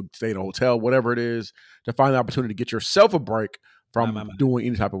breaks, go stay in a hotel, whatever it is, to find the opportunity to get yourself a break from doing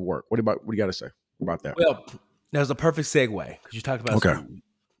any type of work. What do you got to say about that? Well, there's a perfect segue, because you talked about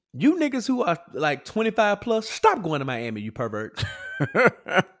you niggas who are like 25 plus, stop going to Miami, you pervert.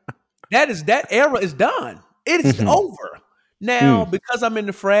 That era is done. It is over. Now, because I'm in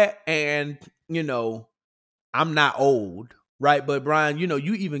the frat and, I'm not old, right? But Brian, you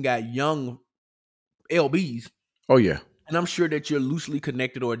even got young LBs. Oh, yeah. And I'm sure that you're loosely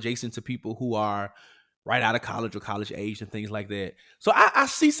connected or adjacent to people who are right out of college or college age and things like that. So I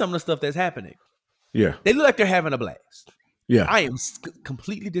see some of the stuff that's happening. Yeah. They look like they're having a blast. Yeah. I am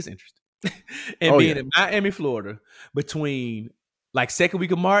completely disinterested in being in Miami, Florida, between like second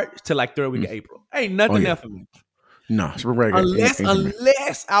week of March to like third week of April. Ain't nothing there for me. No,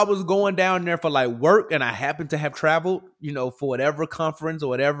 unless I was going down there for like work and I happened to have traveled, for whatever conference or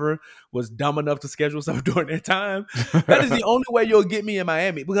whatever was dumb enough to schedule something during that time. That is the only way you'll get me in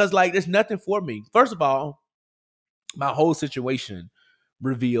Miami, because like there's nothing for me. First of all, my whole situation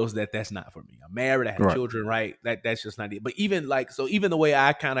reveals that that's not for me. I'm married, I have children, right? That's just not it. But even the way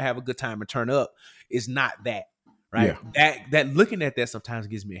I kind of have a good time and turn up is not that, right? Yeah. That looking at that sometimes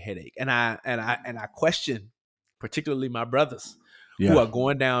gives me a headache, and I question, particularly my brothers who are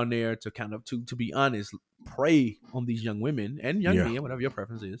going down there to kind of, to be honest, prey on these young women and young men, whatever your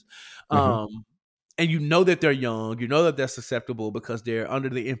preference is. And that they're young, that they're susceptible because they're under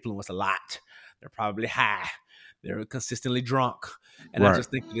the influence a lot. They're probably high. They're consistently drunk. And I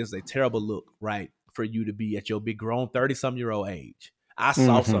just think it is a terrible look, right, for you to be at your big grown 30-some-year-old age. I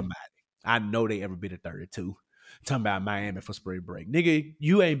saw somebody. I know they ever been at 32. Talking about Miami for spring break. Nigga,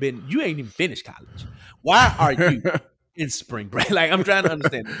 you ain't even finished college. Why are you in spring break? Like, I'm trying to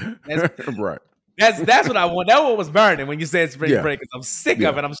understand that. That's what I want. That one was burning when you said spring break, because I'm sick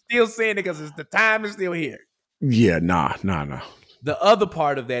of it. I'm still saying it because the time is still here. Yeah, nah. The other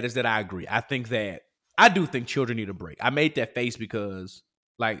part of that is that I agree. I do think children need a break. I made that face because,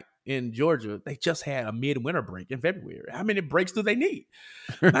 like, in Georgia, they just had a midwinter break in February. How many breaks do they need?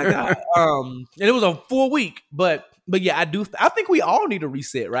 My God. And it was a full week, but yeah, I think we all need a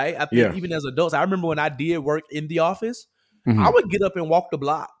reset, right? I think even as adults, I remember when I did work in the office, I would get up and walk the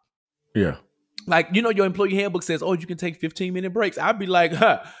block. Yeah. Like, your employee handbook says, oh, you can take 15-minute breaks. I'd be like,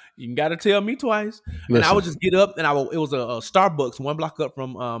 you got to tell me twice. Listen. And I would just get up, and it was a Starbucks 1 block up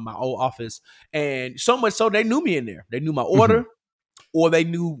from my old office. And so much so they knew me in there. They knew my order, or they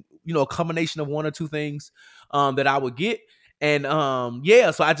knew, a combination of 1 or 2 things that I would get. And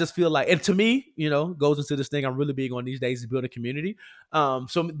so I just feel like, and to me, goes into this thing I'm really big on these days, is build a community.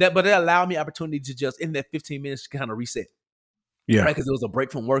 But it allowed me opportunity to just, in that 15 minutes, to kind of reset. Yeah. Right. Because it was a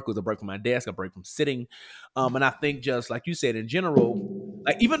break from work, it was a break from my desk, a break from sitting. And I think, just like you said, in general,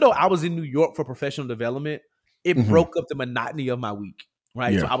 like, even though I was in New York for professional development, it broke up the monotony of my week.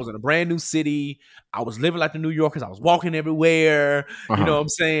 right? Yeah. So I was in a brand new city. I was living like the New Yorkers. I was walking everywhere. You know what I'm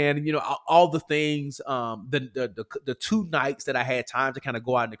saying? You know, all the things. The 2 nights that I had time to kind of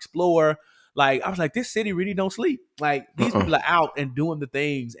go out and explore, like I was like, this city really don't sleep. Like these people are out and doing the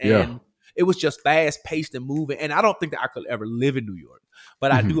things, and it was just fast paced and moving. And I don't think that I could ever live in New York,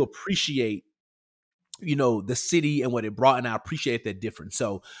 but I do appreciate, you know, the city and what it brought, and I appreciate that difference.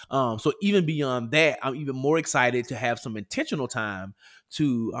 So so even beyond that, I'm even more excited to have some intentional time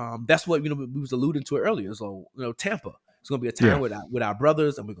to that's what, you know, we was alluding to it earlier. So, you know, Tampa, it's gonna be a time with our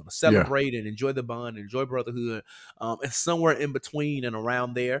brothers, and we're gonna celebrate and enjoy the bond, enjoy brotherhood. And somewhere in between and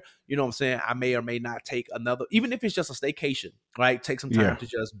around there, you know what I'm saying, I may or may not take another, even if it's just a staycation, right? Take some time to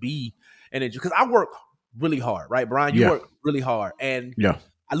just be and enjoy, because I work really hard, right, Brian? You work really hard, and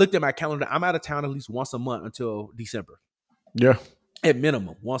I looked at my calendar. I'm out of town at least once a month until December. Yeah. At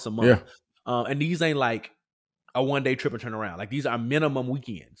minimum, once a month. And these ain't like a one-day trip and turn around. Like these are minimum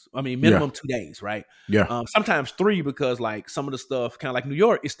weekends. I mean, minimum 2 days, right? Yeah. Sometimes 3, because like some of the stuff, kind of like New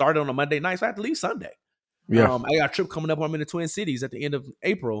York, it started on a Monday night, so I have to leave Sunday. Yeah. I got a trip coming up. I'm in the Twin Cities at the end of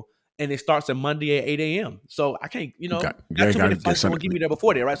April, and it starts on Monday at 8 a.m. So I can't, you know, not too many flights won't give me there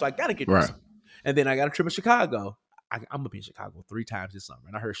before there, right? So I got to get there. And then I got a trip in Chicago. I'm gonna be in Chicago 3 times this summer,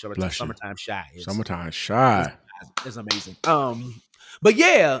 and I heard Summertime Shy. Summertime Shy is amazing. But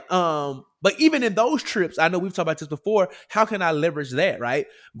but even in those trips, I know we've talked about this before. How can I leverage that? Right,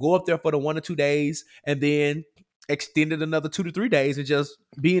 go up there for the 1 or 2 days, and then extend it another 2 to 3 days, and just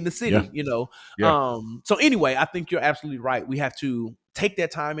be in the city. You know. So anyway, I think you're absolutely right. We have to take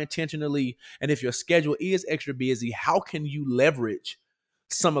that time intentionally, and if your schedule is extra busy, how can you leverage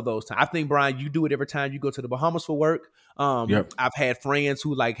some of those times? I think, Brian, you do it every time you go to the Bahamas for work. I've had friends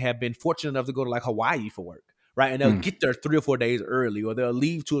who like have been fortunate enough to go to like Hawaii for work, right? And they'll get there 3 or 4 days early, or they'll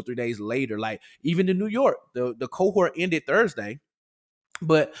leave 2 or 3 days later. Like even in New York, the cohort ended Thursday,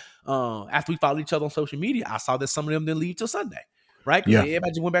 but after we followed each other on social media, I saw that some of them didn't leave till Sunday, right? Because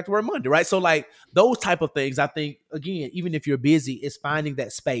everybody just went back to work Monday, right? So like those type of things, I think, again, even if you're busy, it's finding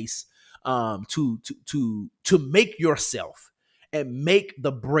that space to make yourself and make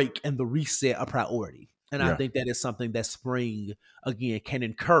the break and the reset a priority. And I think that is something that spring, again, can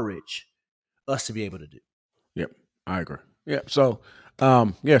encourage us to be able to do. Yep, I agree. Yeah, so,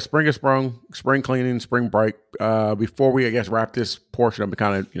 spring is spring cleaning, spring break. Before we, I guess, wrap this portion up and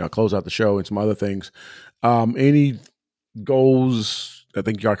kind of, you know, close out the show and some other things, any goals? I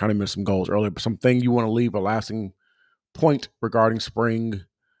think y'all kind of missed some goals earlier, but something you want to leave a lasting point regarding spring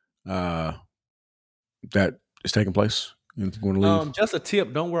that is taking place? Just a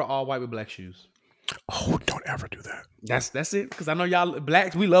tip: don't wear all white with black shoes. Oh, don't ever do that. That's it. Because I know y'all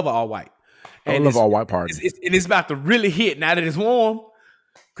blacks, we love all white. I love all white parties. It's about to really hit now that it's warm.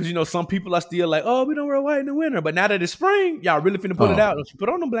 Because, you know, some people are still like, oh, we don't wear white in the winter. But now that it's spring, y'all really finna put it out. Don't you put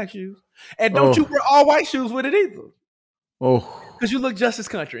on them black shoes. And don't you wear all white shoes with it either. Oh. Because you look just as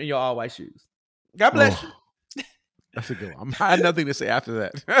country in your all white shoes. God bless you. That's a good one. I had nothing to say after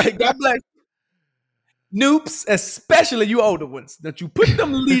that. God bless you. Noobs, especially you older ones, don't you put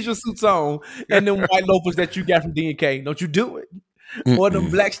them leisure suits on and them white loafers that you got from D&K. Don't you do it. Or them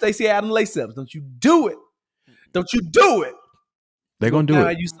black Stacey Adams lace-ups. Don't you do it. Don't you do it. They're going to do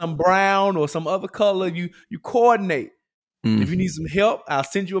it. Use some brown or some other color. You coordinate. If you need some help, I'll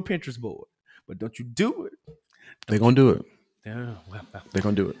send you a Pinterest board. But don't you do it. They're going to do it. Yeah, they're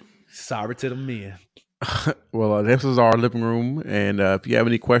going to do it. Sorry to the men. Well, this is our living room, and if you have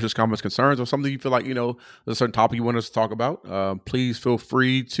any questions, comments, concerns, or something you feel like, you know, there's a certain topic you want us to talk about, please feel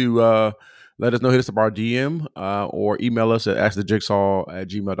free to let us know. Hit us up our DM or email us at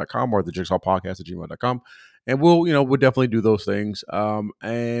askthejigsaw@gmail.com or thejigsawpodcast@gmail.com, and we'll definitely do those things.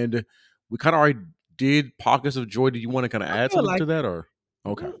 And we kind of already did pockets of joy. Do you want to kind of add something to that, or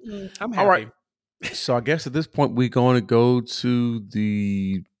okay? I'm happy. All right. So I guess at this point we're going to go to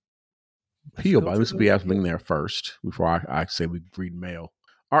the P.O. box. Let's have something there first before I say we read mail.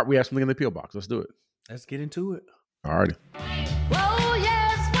 All right, we have something in the P.O. box. Let's do it. Let's get into it. All righty. Whoa,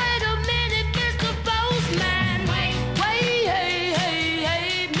 yes, wait a minute, Mr. Postman. Wait,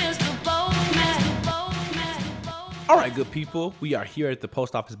 hey, Mr. Postman. All right, good people. We are here at the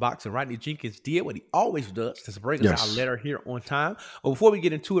post office box, and Rodney Jenkins did what he always does to bring us our letter here on time. But before we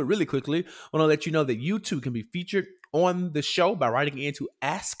get into it really quickly, I want to let you know that you too can be featured on the show by writing into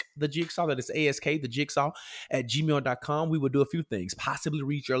Ask the Jigsaw, that is ASK, the Jigsaw, at gmail.com. We will do a few things, possibly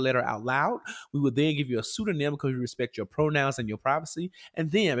read your letter out loud. We will then give you a pseudonym because we respect your pronouns and your privacy. And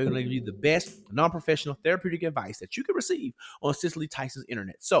then we're going to give you the best non-professional therapeutic advice that you can receive on Cicely Tyson's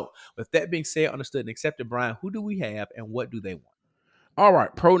internet. So with that being said, understood, and accepted, Brian, who do we have and what do they want? All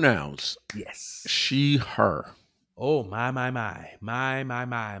right, pronouns. Yes. She, her. Oh my 5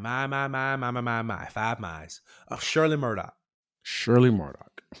 miles. Shirley Murdoch. Shirley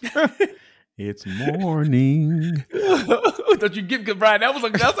Murdoch. It's morning. Don't you get, because Brian, that's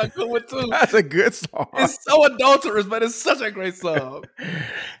a good one too. That's a good song. It's so adulterous, but it's such a great song.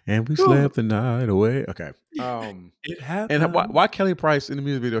 And we slept the night away. Okay. It happened. And why Kelly Price in the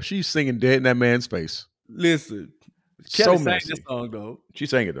music video? She's singing "Dead in That Man's Face." Listen, So Kelly sang messy. this song though. She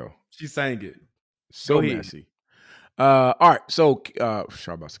sang it though. She sang it. So Go ahead. messy. All right. So,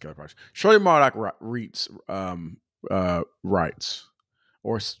 sorry about the Kelly Price. Shirley Murdoch writes. Writes.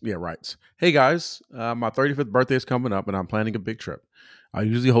 Hey guys, my 35th birthday is coming up and I'm planning a big trip. I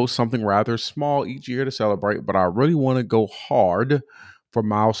usually host something rather small each year to celebrate, but I really want to go hard for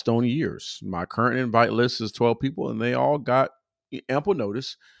milestone years. My current invite list is 12 people and they all got ample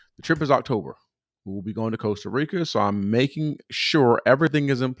notice. The trip is October. We will be going to Costa Rica, so I'm making sure everything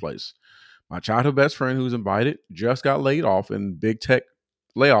is in place. My childhood best friend who's invited just got laid off in big tech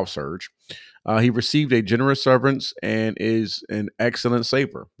layoff surge. He received a generous severance and is an excellent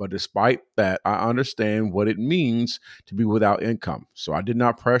saver. But despite that, I understand what it means to be without income. So I did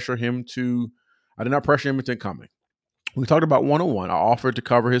not pressure him into coming. We talked about one-on-one. I offered to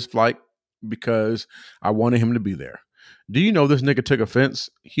cover his flight because I wanted him to be there. Do you know this nigga took offense?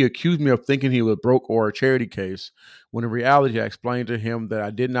 He accused me of thinking he was broke or a charity case, when in reality I explained to him that I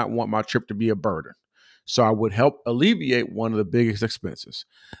did not want my trip to be a burden. So I would help alleviate one of the biggest expenses.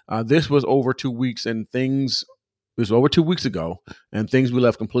 This was over 2 weeks ago, and things we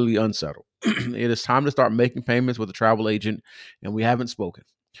left completely unsettled. It is time to start making payments with a travel agent, and we haven't spoken.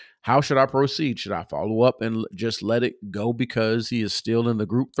 How should I proceed? Should I follow up and just let it go because he is still in the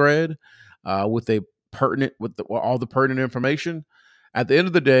group thread with all the pertinent information? At the end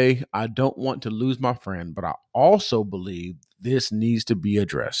of the day, I don't want to lose my friend, but I also believe this needs to be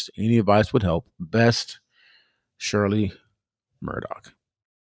addressed. Any advice would help. Best, Shirley Murdoch.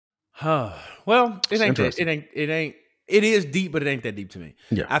 Well, it is deep, but it ain't that deep to me.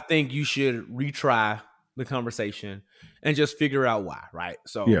 Yeah. I think you should retry the conversation and just figure out why, right?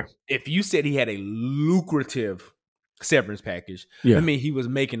 So if you said he had a lucrative severance package, I mean, he was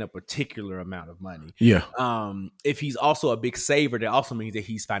making a particular amount of money. Yeah. If he's also a big saver, that also means that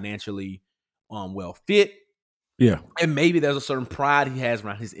he's financially well fit. Yeah. And maybe there's a certain pride he has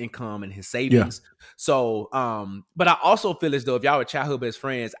around his income and his savings. Yeah. So, but I also feel as though if y'all were childhood best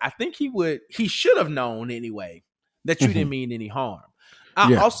friends, I think he should have known anyway that you didn't mean any harm.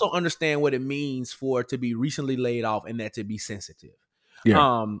 I also understand what it means to be recently laid off and that to be sensitive.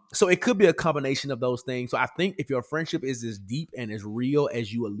 Yeah. So it could be a combination of those things. So I think if your friendship is as deep and as real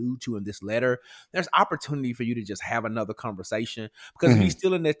as you allude to in this letter, there's opportunity for you to just have another conversation. Because if he's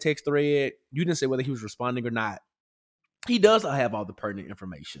still in that text thread, you didn't say whether he was responding or not. He does have all the pertinent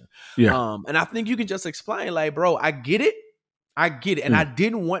information. Yeah. And I think you can just explain, like, bro, I get it. And I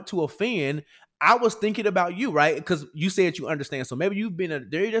didn't want to offend. I was thinking about you, right? Because you said you understand. So maybe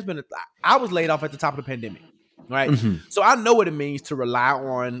I was laid off at the top of the pandemic. Right. So I know what it means to rely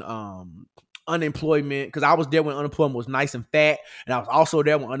on unemployment, because I was there when unemployment was nice and fat. And I was also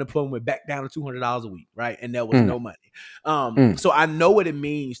there when unemployment went back down to $200 a week. Right. And there was no money. So I know what it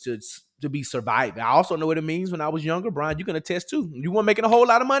means to be surviving. I also know what it means when I was younger. Brian, you can attest too. You weren't making a whole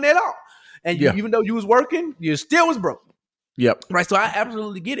lot of money at all. And even though you was working, you still was broke. Yep. Right. So I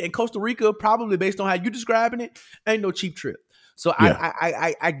absolutely get it. And Costa Rica, probably based on how you describing it, ain't no cheap trip. So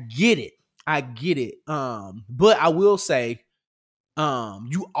I get it. I get it. But I will say,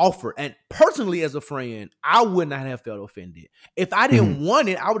 you offer, and personally as a friend, I would not have felt offended. If I didn't want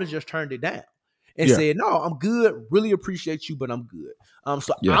it, I would have just turned it down and said, no, I'm good. Really appreciate you, but I'm good.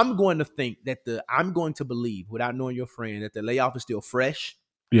 I'm going to think that I'm going to believe, without knowing your friend, that the layoff is still fresh.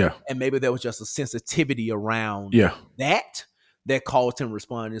 Yeah. And maybe there was just a sensitivity around that caused him to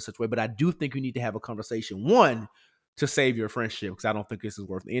respond in such a way. But I do think you need to have a conversation. One, to save your friendship, because I don't think this is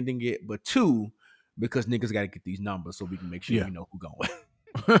worth ending it. But two, because niggas got to get these numbers so we can make sure we know who's going.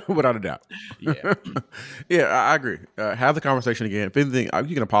 Without a doubt. Yeah. I agree. Have the conversation again. If anything,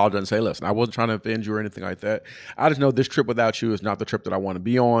 you can apologize and say, listen, I wasn't trying to offend you or anything like that. I just know this trip without you is not the trip that I want to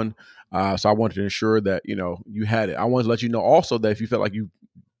be on. So I wanted to ensure that, you had it. I wanted to let you know also that if you felt like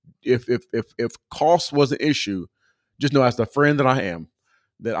if cost was an issue, just know as the friend that I am,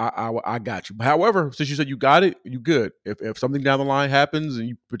 that I got you. However, since you said you got it, you good. If something down the line happens and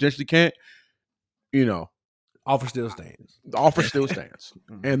you potentially can't, offer still stands. The offer still stands.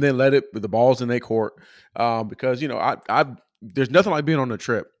 And then let it with the balls in their court. Because I there's nothing like being on a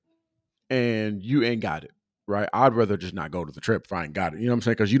trip and you ain't got it. Right. I'd rather just not go to the trip if I ain't got it. You know what I'm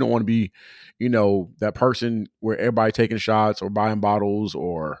saying? Because you don't want to be, that person where everybody taking shots or buying bottles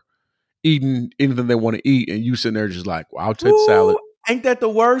or eating anything they want to eat, and you sitting there just like, well, I'll take the salad. Ain't that the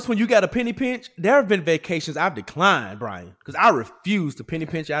worst when you got a penny pinch? There have been vacations I've declined, Brian, because I refuse to penny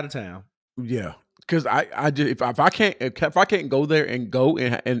pinch out of town. Yeah, because I just if I can't go there and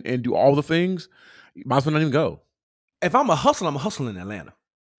do all the things, might as well not even go. If I'm a hustle, I'm a hustle in Atlanta.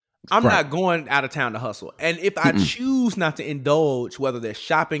 I'm Right. not going out of town to hustle. And if I choose not to indulge, whether they're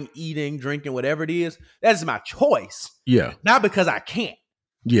shopping, eating, drinking, whatever it is, that is my choice. Yeah, Not because I can't.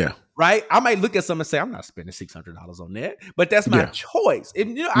 yeah, Right? I might look at something and say, I'm not spending $600 on that, but that's my Yeah. choice.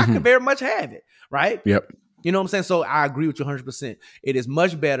 And, I can very much have it. Right? yep, You know what I'm saying? So I agree with you 100%. It is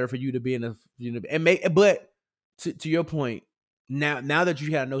much better for you to be in a, but to your point, now that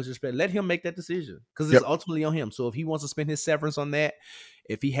you have no disrespect, let him make that decision because it's Yep. ultimately on him. So if he wants to spend his severance on that,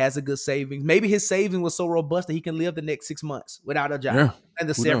 if he has a good savings, maybe his savings was so robust that he can live the next 6 months without a job. Yeah. And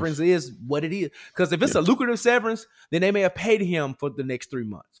the Who severance is what it is. Because if it's a lucrative severance, then they may have paid him for the next 3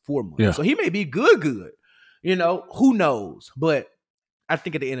 months, 4 months. Yeah. So he may be good. Who knows? But I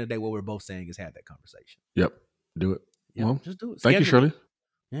think at the end of the day, what we're both saying is have that conversation. yep. Do it. Yeah, Well, just do it. thank you, Schedule it.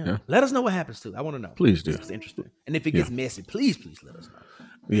 Shirley. Yeah. Let us know what happens too. I want to know. Please do. It's interesting. And if it gets messy, please let us know.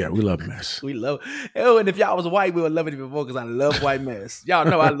 Yeah, we love mess. We love. Oh, and if y'all was white, we would love it even more because I love white mess. Y'all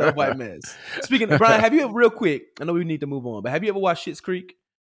know I love white mess. Speaking of Brian, have you ever real quick? I know we need to move on, but have you ever watched Schitt's Creek?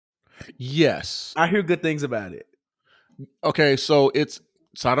 Yes. I hear good things about it. Okay, so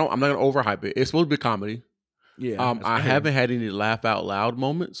I'm not gonna overhype it. It's supposed to be a comedy. Yeah. I haven't had any laugh out loud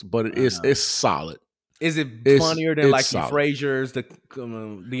moments, but it's solid. Is it It's- funnier than it's like solid. the Frasier's, the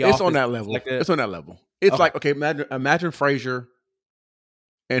It's Office, on that level. like that? It's on that level. It's Okay. like, okay, imagine Frasier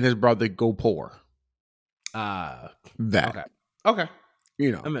and his brother go poor. That. Okay.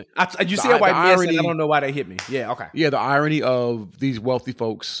 You know. I mean, you The- said white the mess, irony- and I don't know why they hit me. Yeah. Okay. Yeah, the irony of these wealthy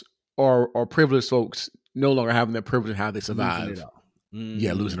folks or privileged folks no longer having that privilege and how they survive. Losing it all.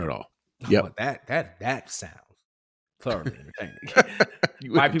 Yeah, losing it all. Yep. Yep. That sounds thoroughly entertaining.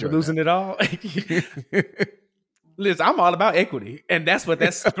 You would White people enjoy losing it all. that. Listen, I'm all about equity, and that's what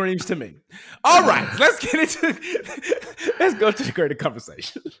that screams to me. All right, let's go to the greater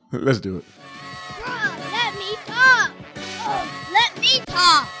conversation. Let's do it. Bro, let me talk. Oh, let me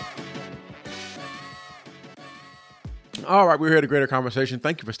talk. All right, we're here at a greater conversation.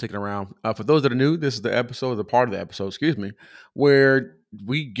 Thank you for sticking around. For those that are new, this is the part of the episode, where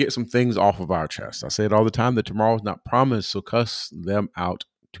we get some things off of our chest. I say it all the time that tomorrow's not promised, so cuss them out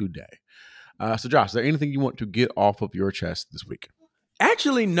today. So Josh, is there anything you want to get off of your chest this week?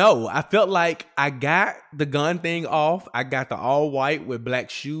 Actually, no. I felt like I got the gun thing off. I got the all white with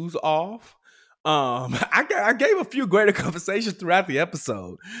black shoes off. I gave a few greater conversations throughout the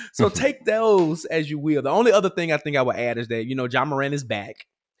episode. So take those as you will. The only other thing I think I would add is that, John Moran is back.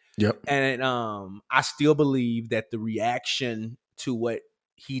 Yep. And I still believe that the reaction to what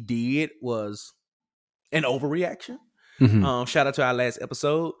he did was an overreaction. Mhm. Shout out to our last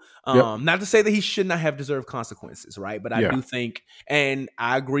episode. Yep. Not to say that he should not have deserved consequences, right? But I Yeah. do think, and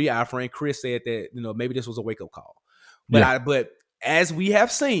I agree, our friend Chris said that, maybe this was a wake-up call. But but as we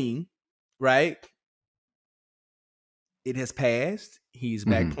have seen, right, it has passed. He's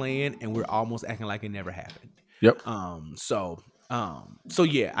back playing, and we're almost acting like it never happened. Yep. So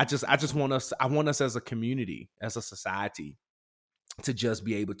yeah, I want us as a community, as a society, to just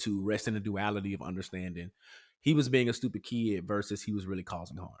be able to rest in the duality of understanding he was being a stupid kid versus he was really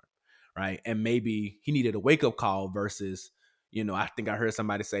causing harm, right? And maybe he needed a wake-up call versus, I think I heard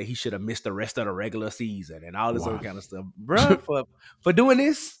somebody say he should have missed the rest of the regular season and all this other kind of stuff. Bruh, for doing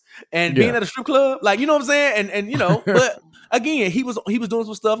this and being at a strip club, like, you know what I'm saying? And but again, he was doing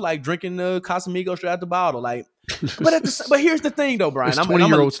some stuff like drinking Casamigos straight out the bottle. Like, but here's the thing though, Brian. It's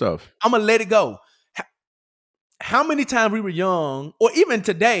 20-year-old stuff. I'm gonna let it go. How many times we were young, or even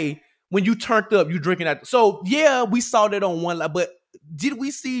today, when you turned up, you drinking that. So yeah, we saw that on one line, but did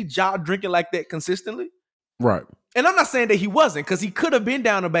we see Ja drinking like that consistently? Right. And I'm not saying that he wasn't, because he could have been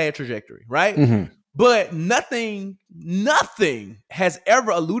down a bad trajectory, right? Mhm. But nothing has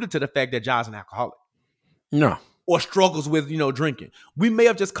ever alluded to the fact that Ja's an alcoholic No. or struggles with, drinking. We may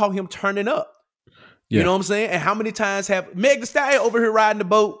have just caught him turning up. Yeah. You know what I'm saying? And how many times have Meg Thee Stallion over here riding the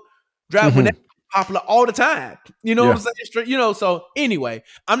boat, driving when that's popular all the time? You know what I'm saying? So anyway,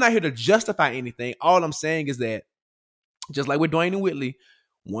 I'm not here to justify anything. All I'm saying is that, just like with Dwayne and Whitley,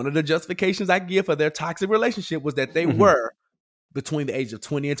 one of the justifications I give for their toxic relationship was that they were between the age of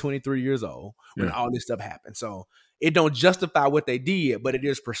 20 and 23 years old when all this stuff happened. So it don't justify what they did, but it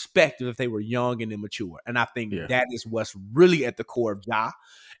is perspective if they were young and immature. And I think that is what's really at the core of Ja.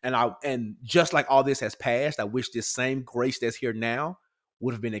 And just like all this has passed, I wish this same grace that's here now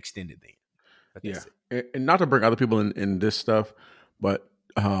would have been extended then. But that's it. And not to bring other people in this stuff, but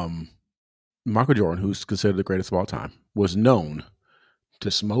Michael Jordan, who's considered the greatest of all time, was known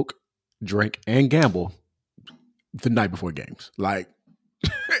to smoke, drink, and gamble the night before games. Like,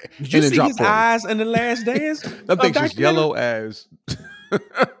 did you see his eyes in The Last Dance? That thing's just yellow as,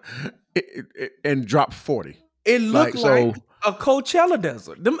 and dropped 40. It looked like a Coachella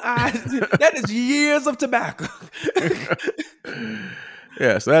desert. Them eyes, that is years of tobacco.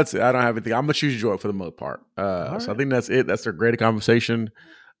 Yeah, so that's it. I don't have anything. I'm gonna choose Jordan for the most part. So I think that's it. That's a great conversation.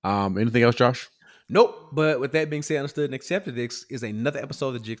 Anything else, Josh? Nope. But with that being said, understood and accepted, this is another episode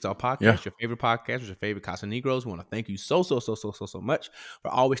of the Jigsaw Podcast. Yeah. Your favorite podcast, your favorite Casa Negros. We want to thank you so much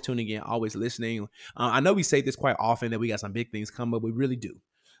for always tuning in, always listening. I know we say this quite often that we got some big things coming, but we really do.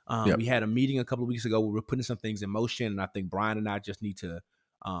 We had a meeting a couple of weeks ago where we're putting some things in motion, and I think Brian and I just need to,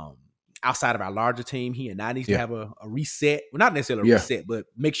 outside of our larger team, he and I need to have a reset. Well, not necessarily a reset, but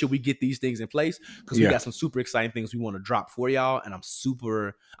make sure we get these things in place because we got some super exciting things we want to drop for y'all, and I'm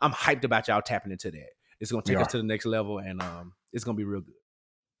hyped about y'all tapping into that. It's going to take us to the next level, and it's going to be real good.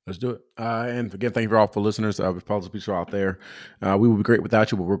 Let's do it. And again, thank you for all for listeners. Political people out there. We would be great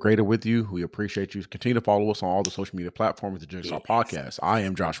without you, but we're greater with you. We appreciate you. Continue to follow us on all the social media platforms, the Jigsaw Podcast. I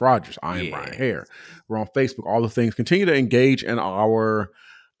am Josh Rogers. I am Brian Hare. We're on Facebook, all the things. Continue to engage in our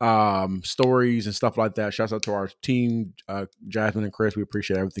stories and stuff like that. Shouts out to our team, Jasmine and Chris. We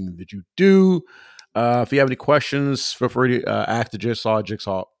appreciate everything that you do. If you have any questions, feel free to ask the Jigsaw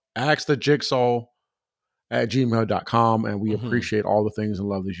at gmail.com, and we appreciate all the things and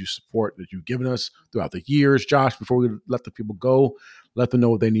love that you support that you've given us throughout the years. Josh, before we let the people go, let them know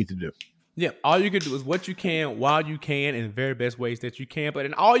what they need to do. Yeah, all you can do is what you can while you can in the very best ways that you can, but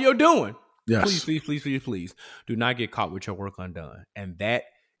in all you're doing, please do not get caught with your work undone. And that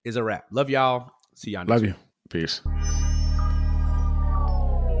is a wrap. Love y'all. See y'all next week. Love you. Peace.